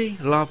 Tragedy,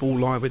 love all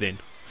lie within.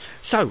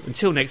 So,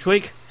 until next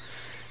week,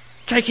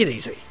 take it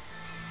easy.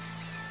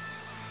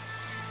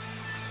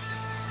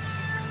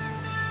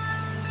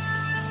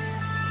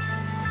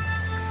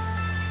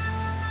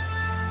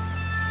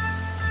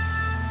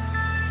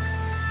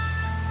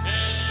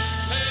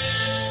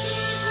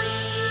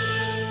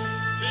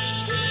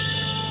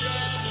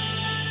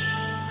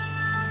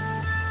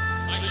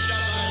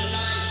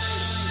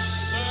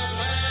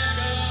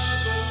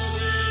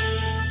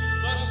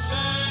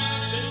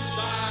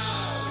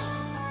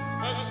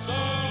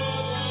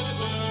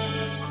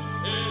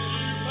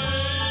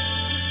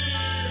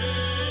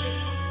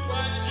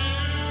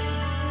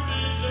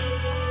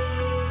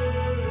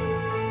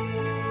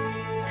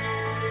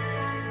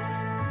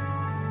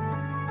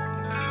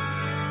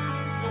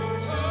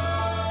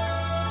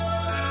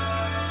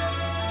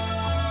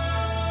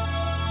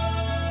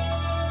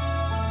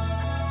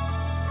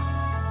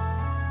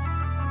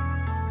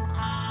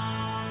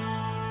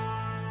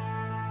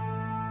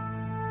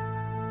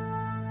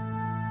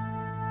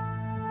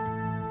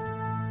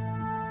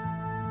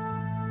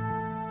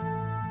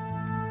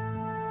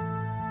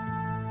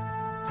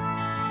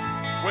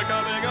 We're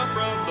coming up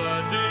from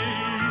the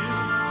deep.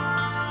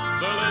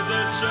 The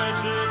lizard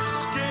sheds its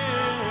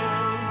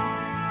skin.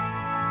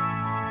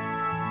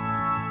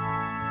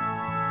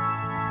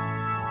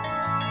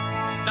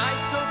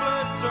 Night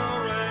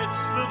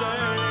obliterates the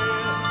day,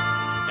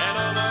 and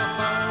another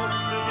fun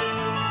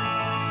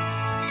begins.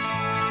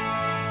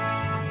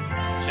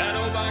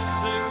 Shadow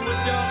boxing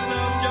with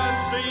yourself just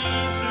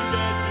seems to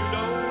get you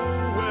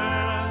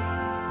nowhere.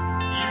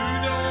 You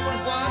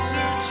don't want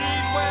to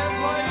cheat when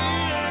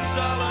playing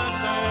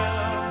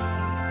solitaire.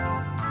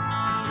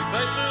 Your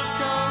faces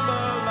come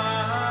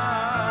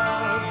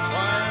alive.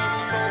 Try and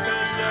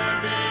focus and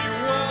be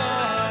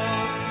wild.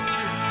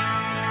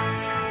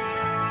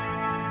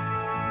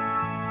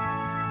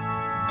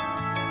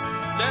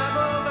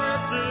 Never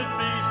let it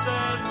be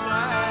said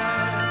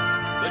that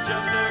the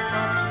jester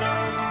comes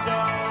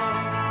undone.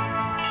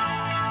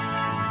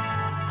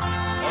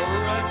 A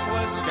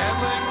reckless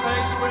gambling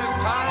pace with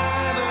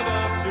time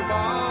enough to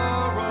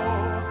borrow.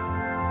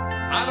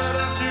 Time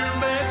enough to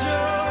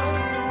measure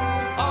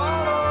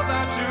all of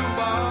that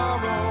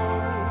tomorrow.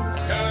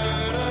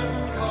 Curtain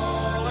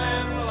call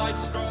and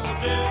lights grow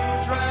dim.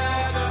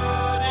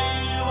 Tragedy,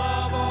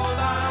 love or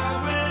lie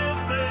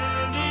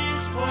within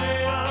each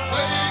player.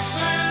 Takes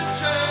his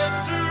chance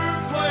to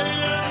play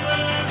and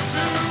lives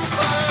to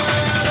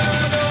fight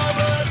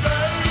another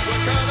day.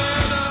 We're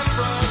coming up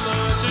from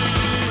the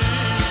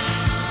deep.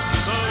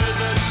 The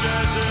lizard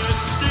sheds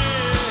its skin.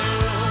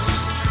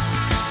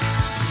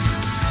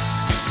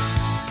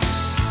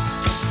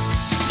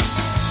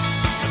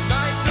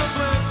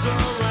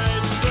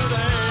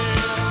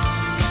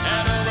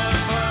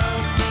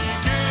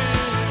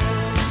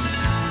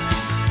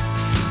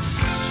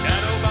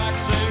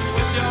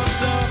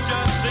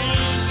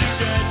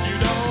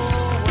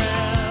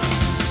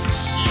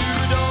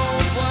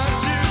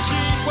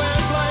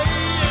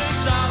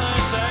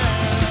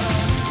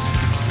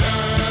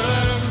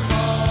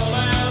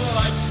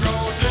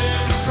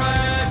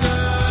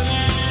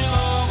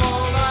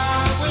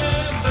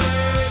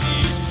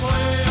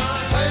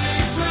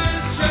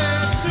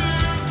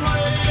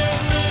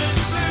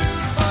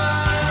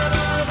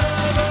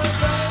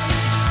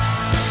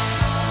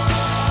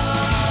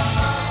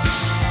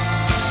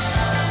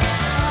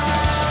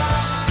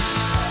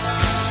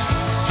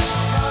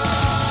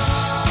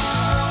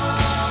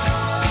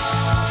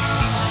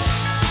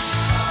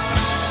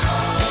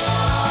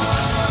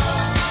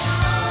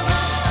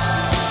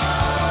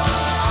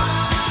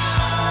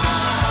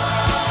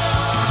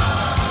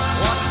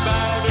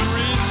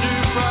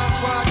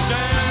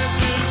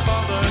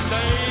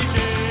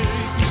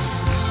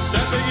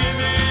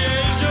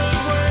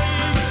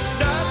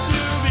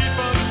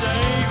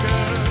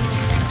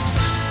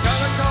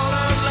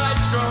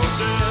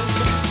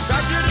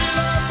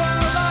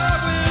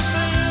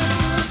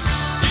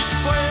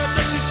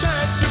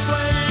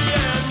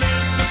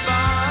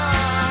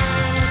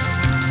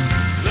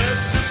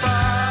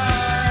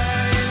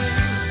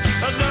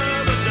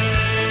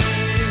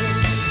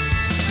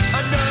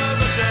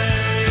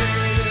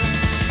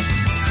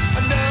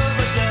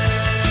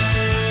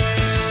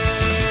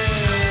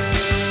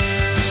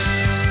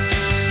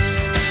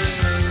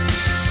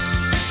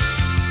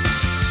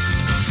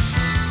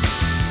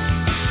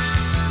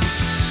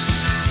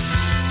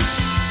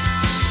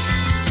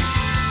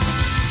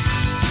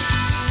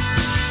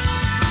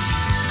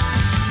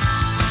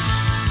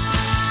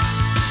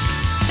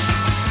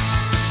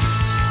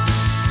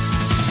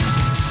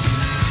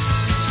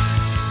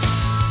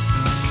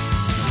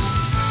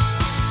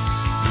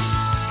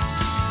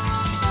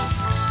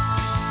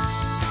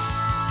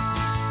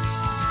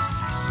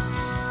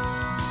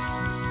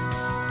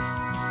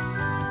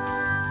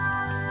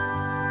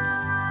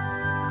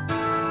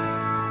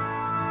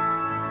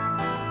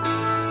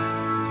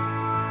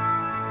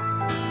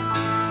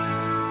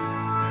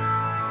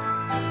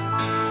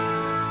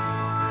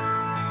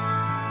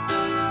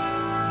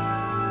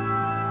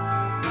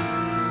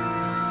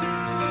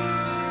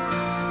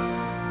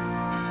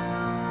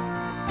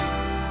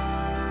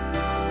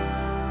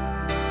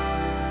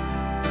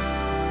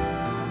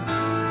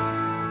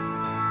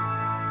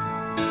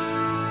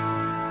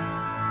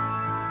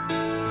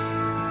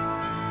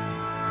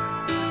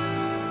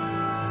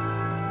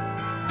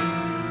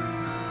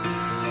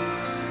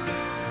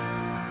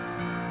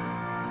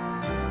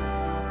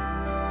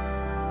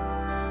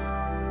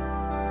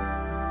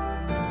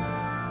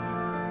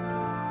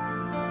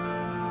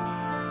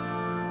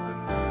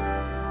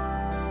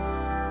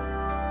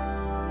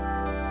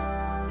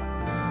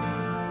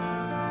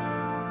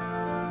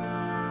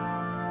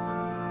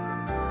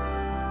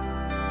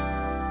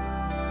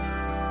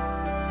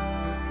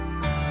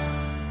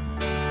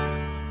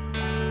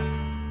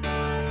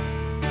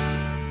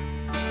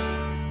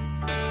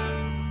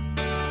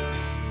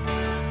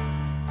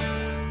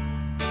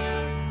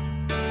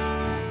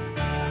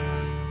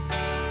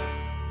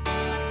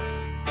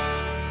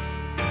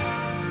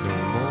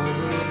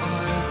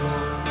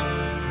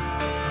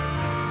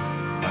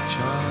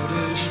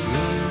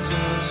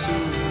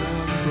 soon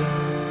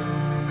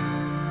outgrown.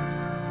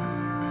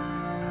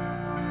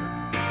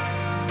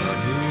 But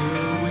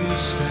here we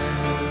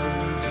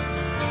stand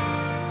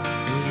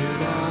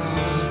in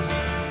our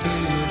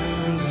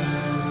theater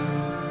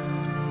land,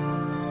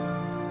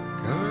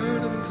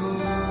 curtain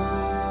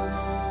cold,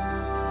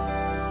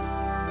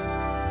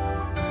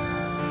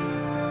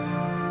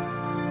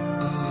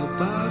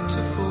 about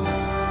to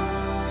fall.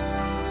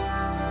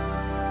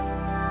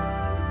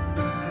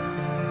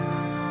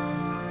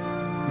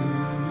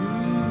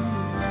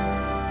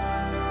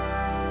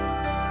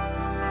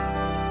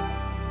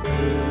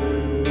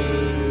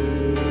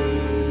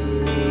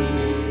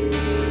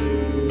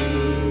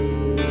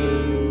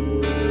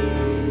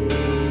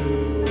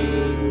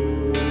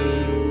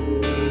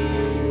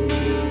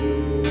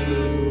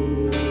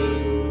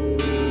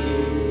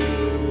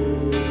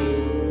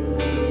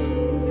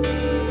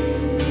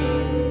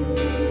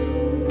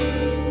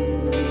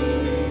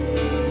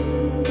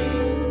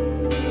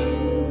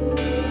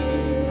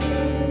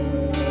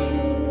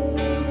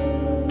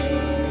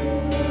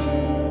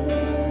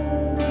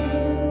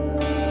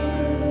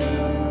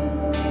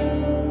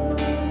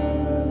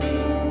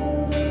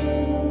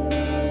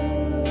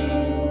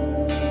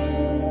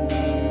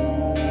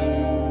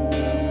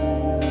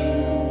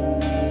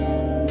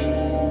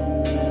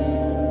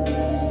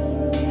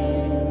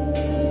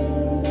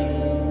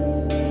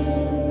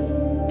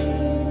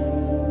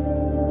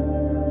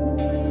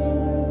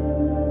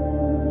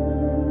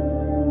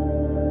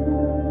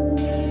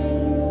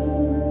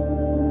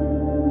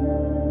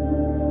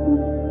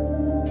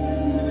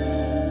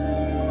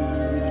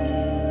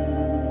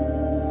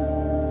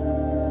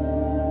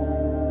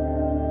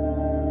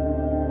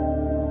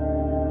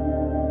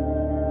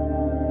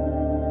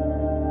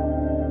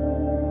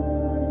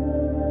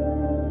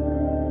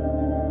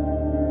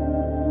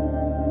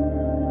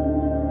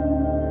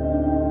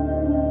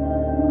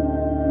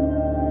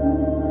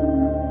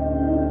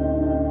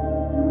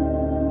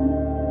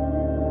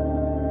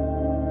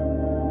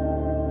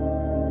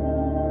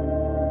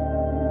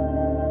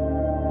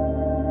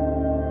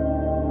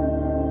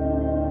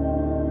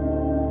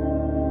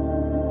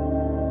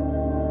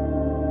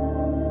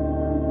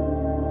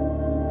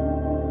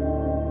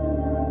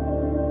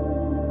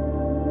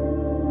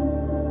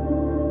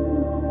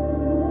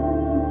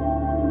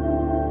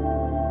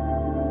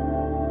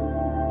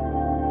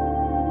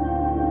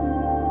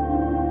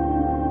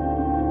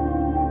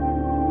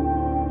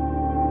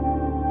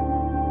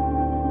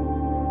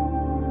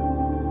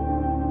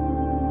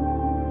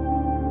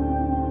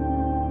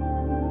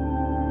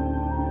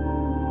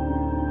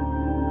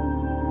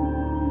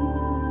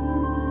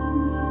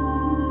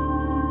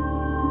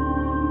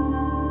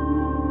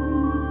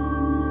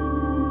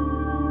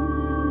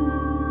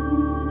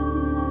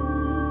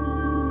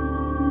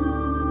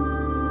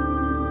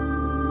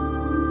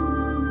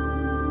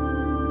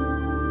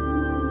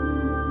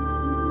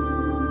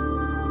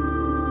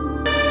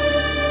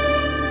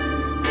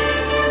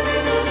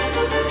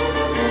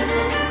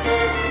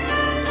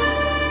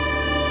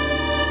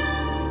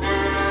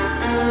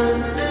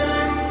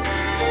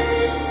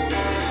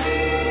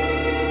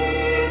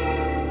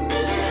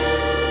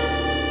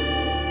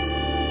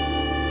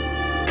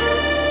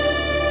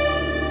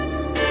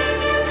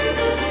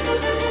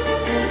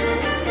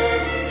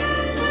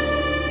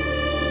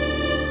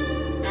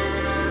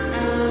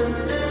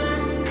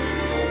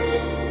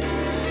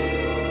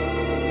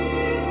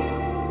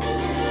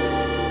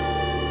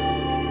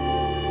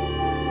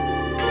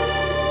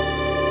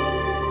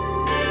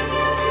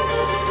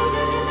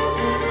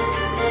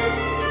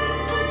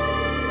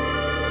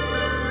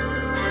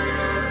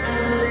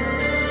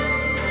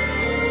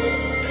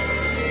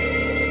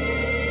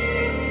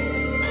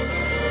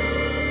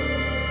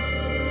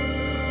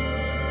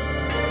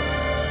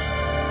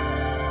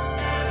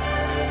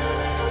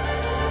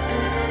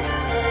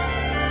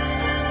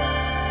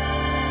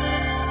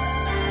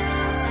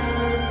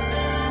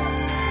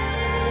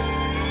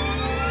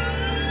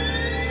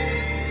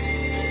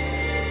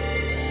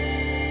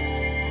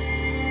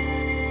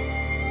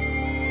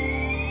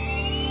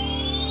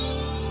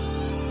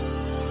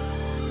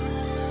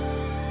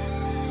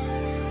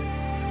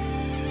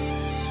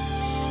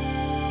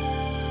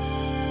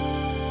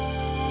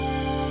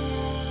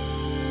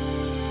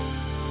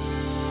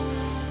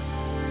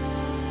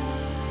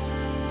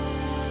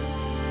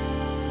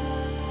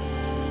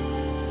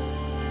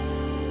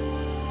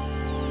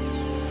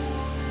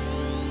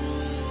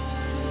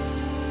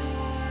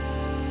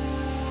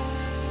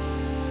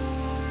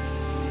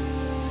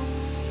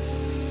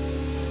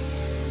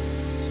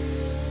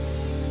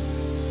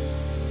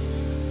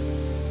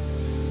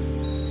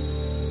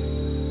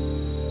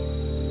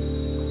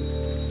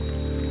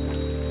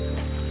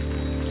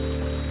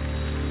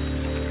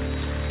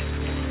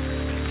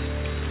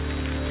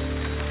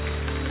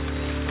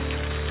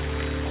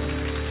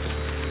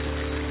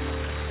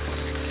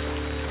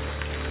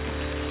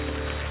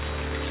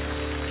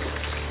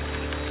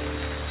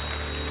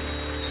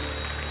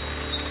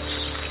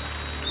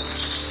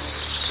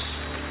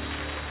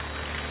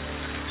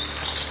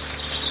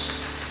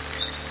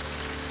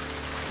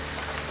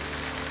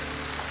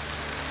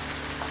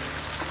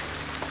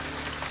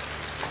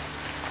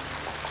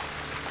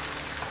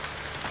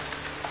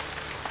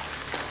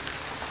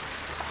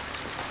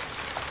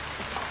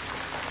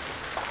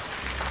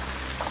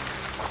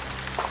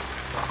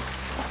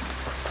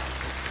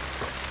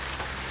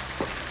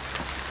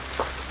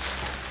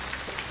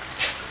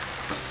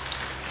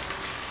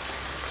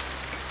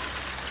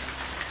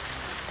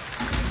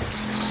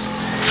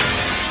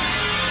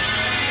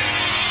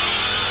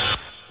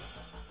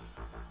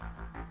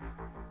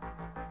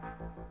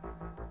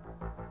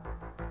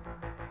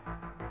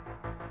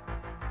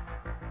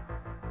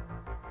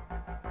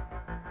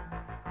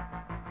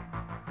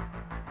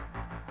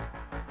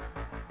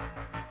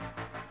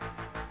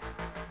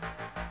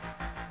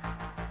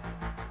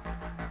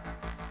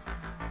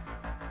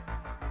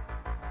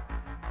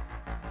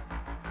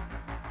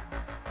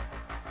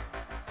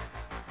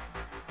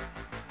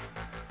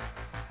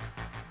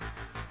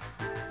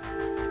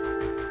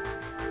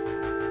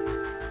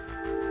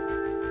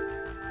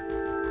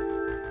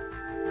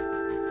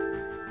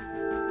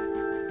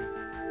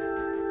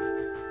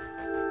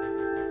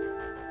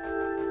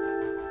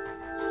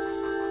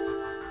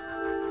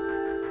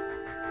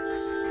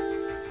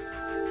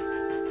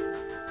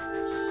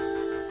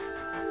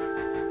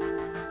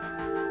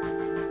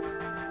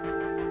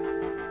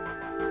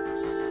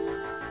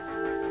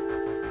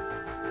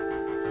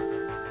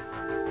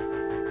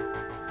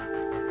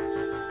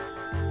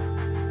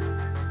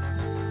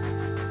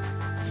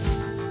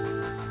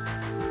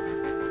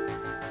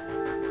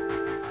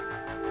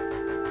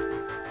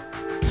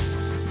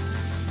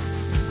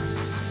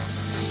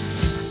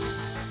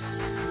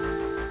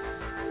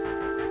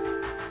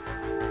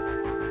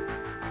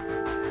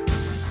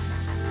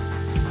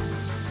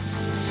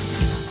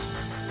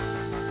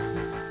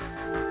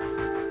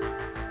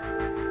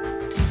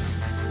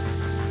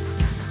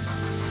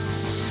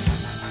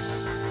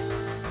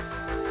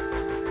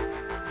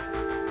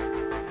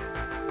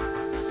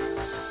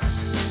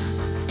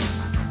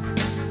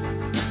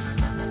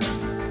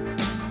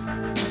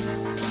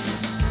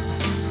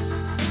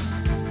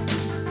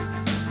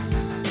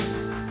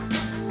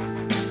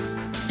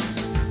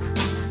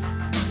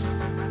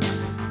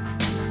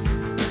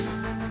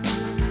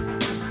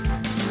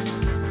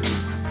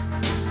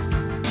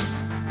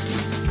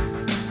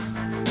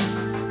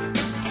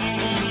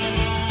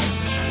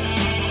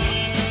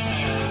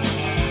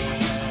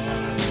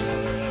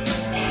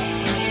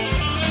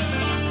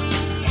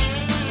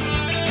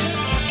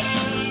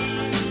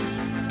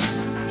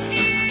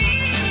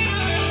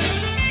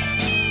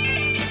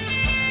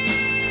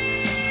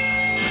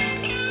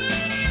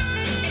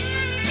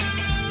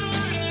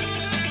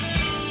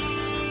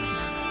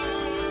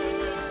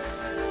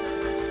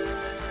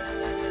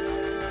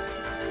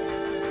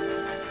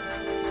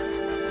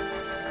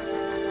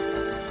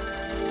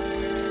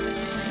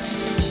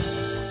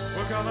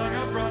 Coming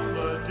up from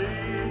the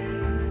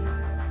deep,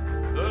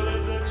 the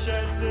lizard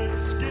sheds its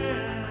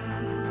skin.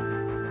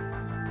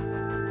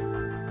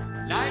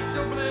 Night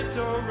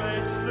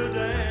obliterates the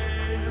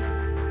day,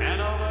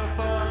 and all the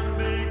fun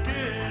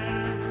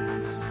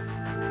begins.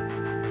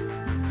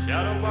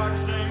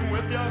 Shadowboxing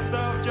with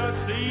yourself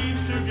just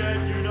seems to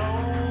get you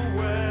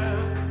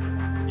nowhere.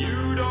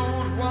 You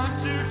don't want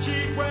to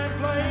cheat when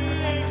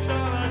playing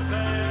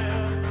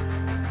solitaire.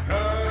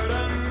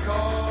 Curtain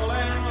call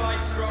and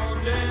lights grow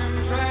dim.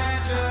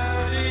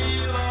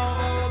 Tragedy, love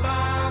all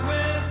lie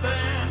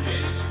within.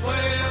 Each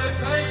player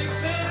takes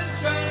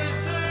his chance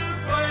to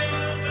play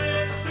and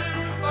lives to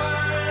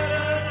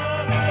fight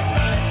another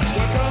day.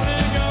 We're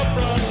coming up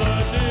from the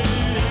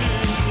deep.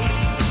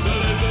 The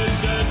lizard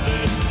sheds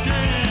its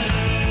skin.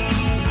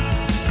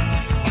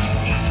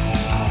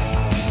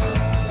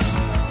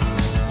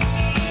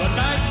 The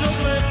night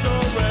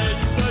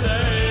obliterates the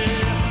day,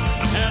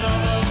 and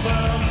all the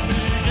fun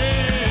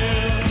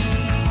begins.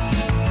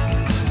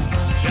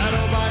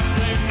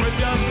 Shadowboxing with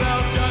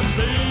yourself just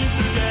seems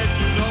to get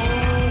you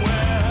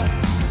nowhere.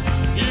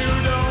 You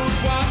don't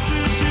want to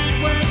cheat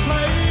when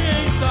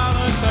playing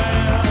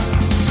solitaire.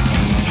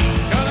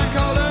 Color,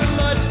 color,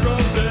 lights grow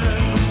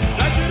dim.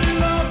 Tragedy,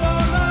 love,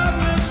 all love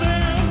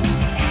within.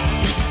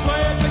 Each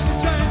player takes a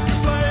chance to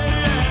play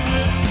and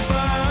lives to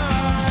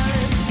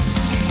fight.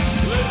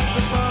 Lives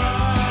to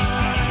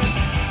fight.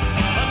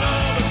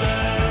 Another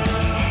day.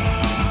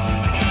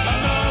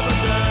 Another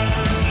day.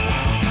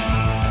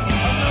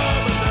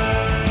 Another day.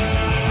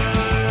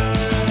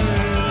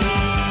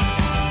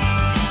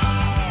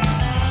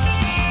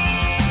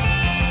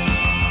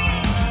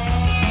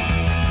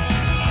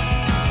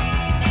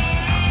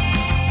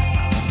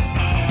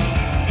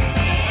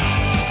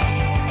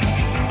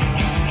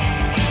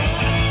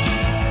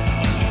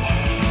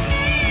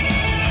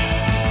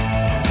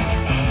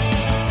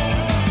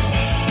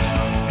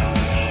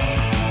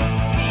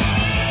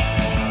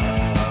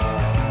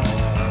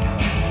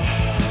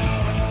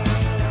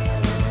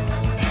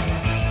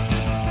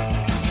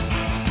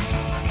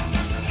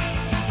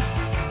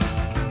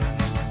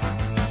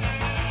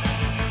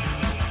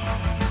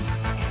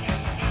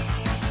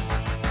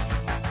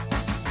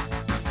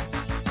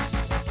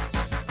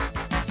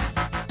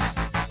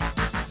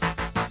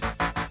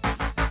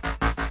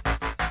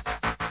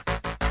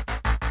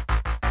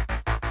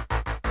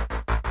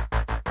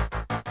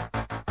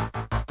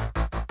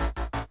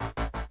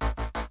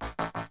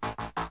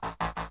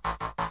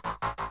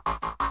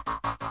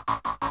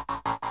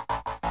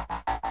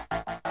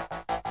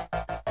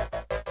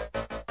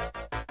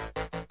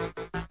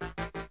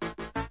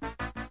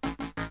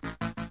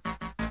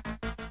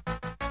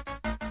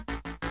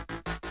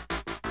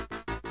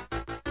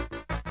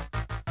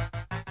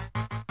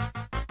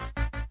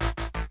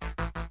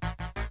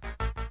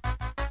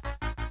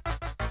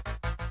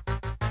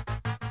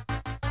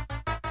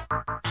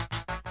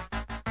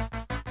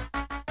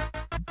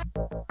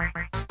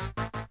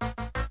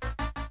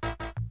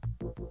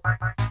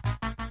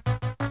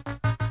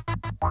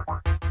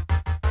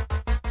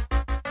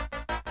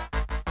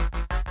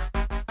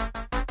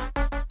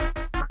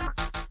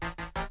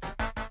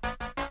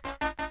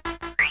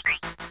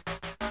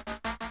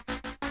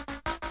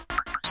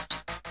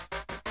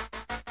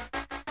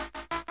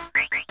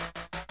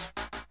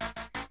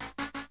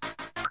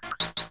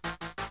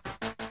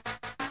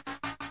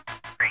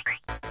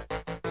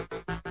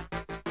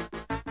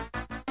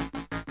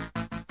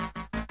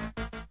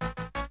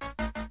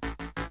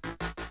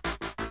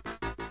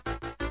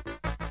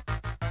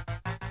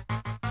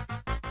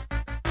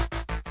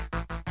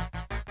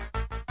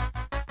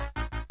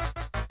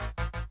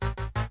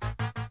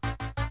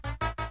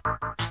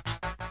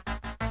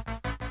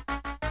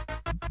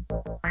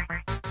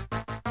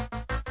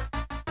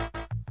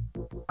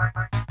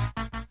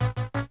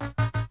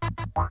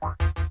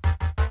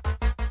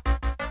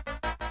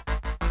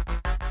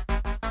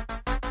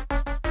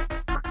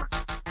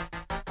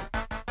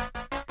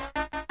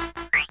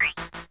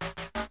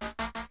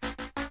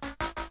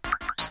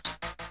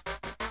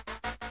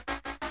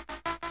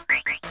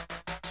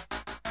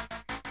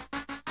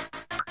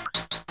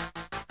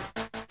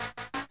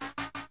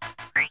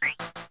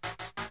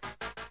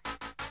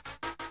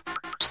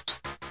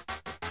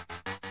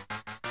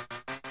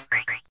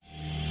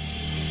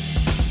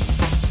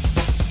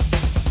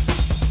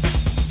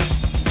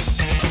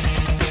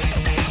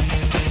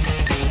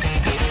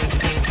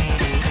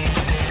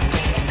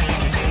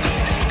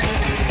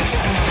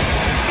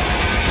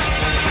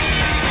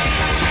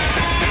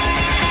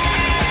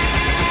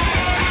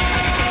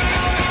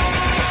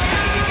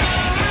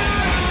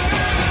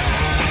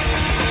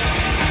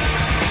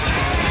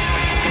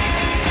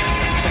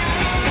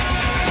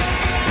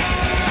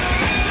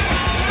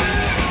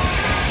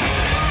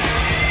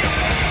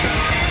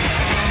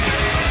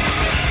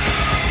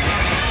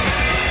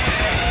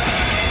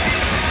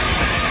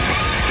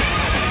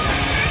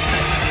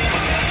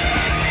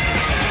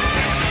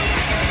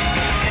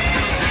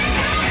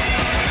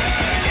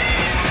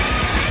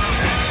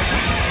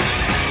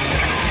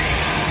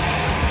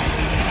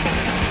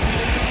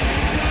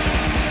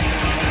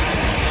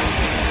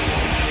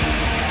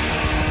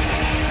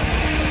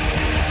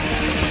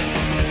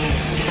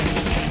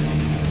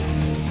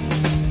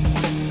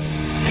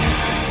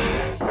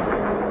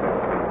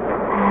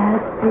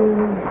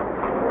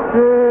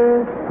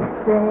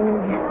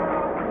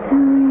 birthday to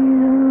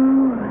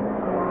you.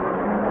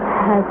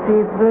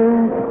 Happy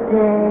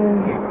birthday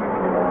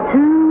to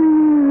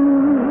you.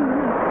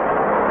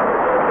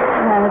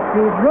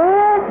 Happy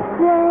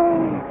birthday,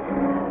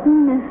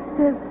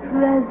 Mr.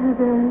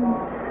 President.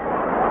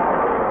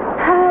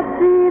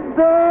 Happy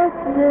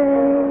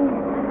birthday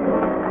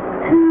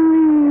to you.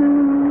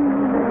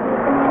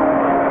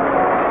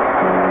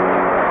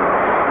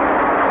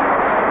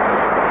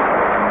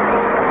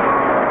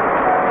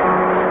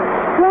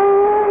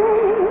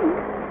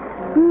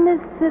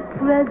 Mr.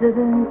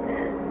 President,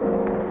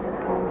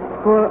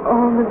 for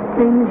all the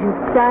things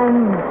you've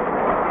done,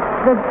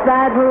 the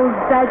battles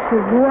that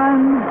you've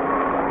won,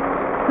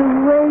 the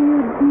way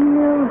you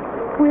deal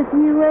with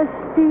U.S.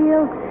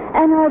 Steel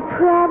and our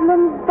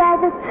problems by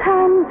the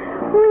ton.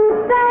 We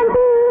thank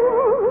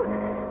you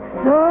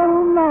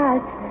so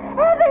much.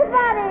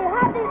 Everybody!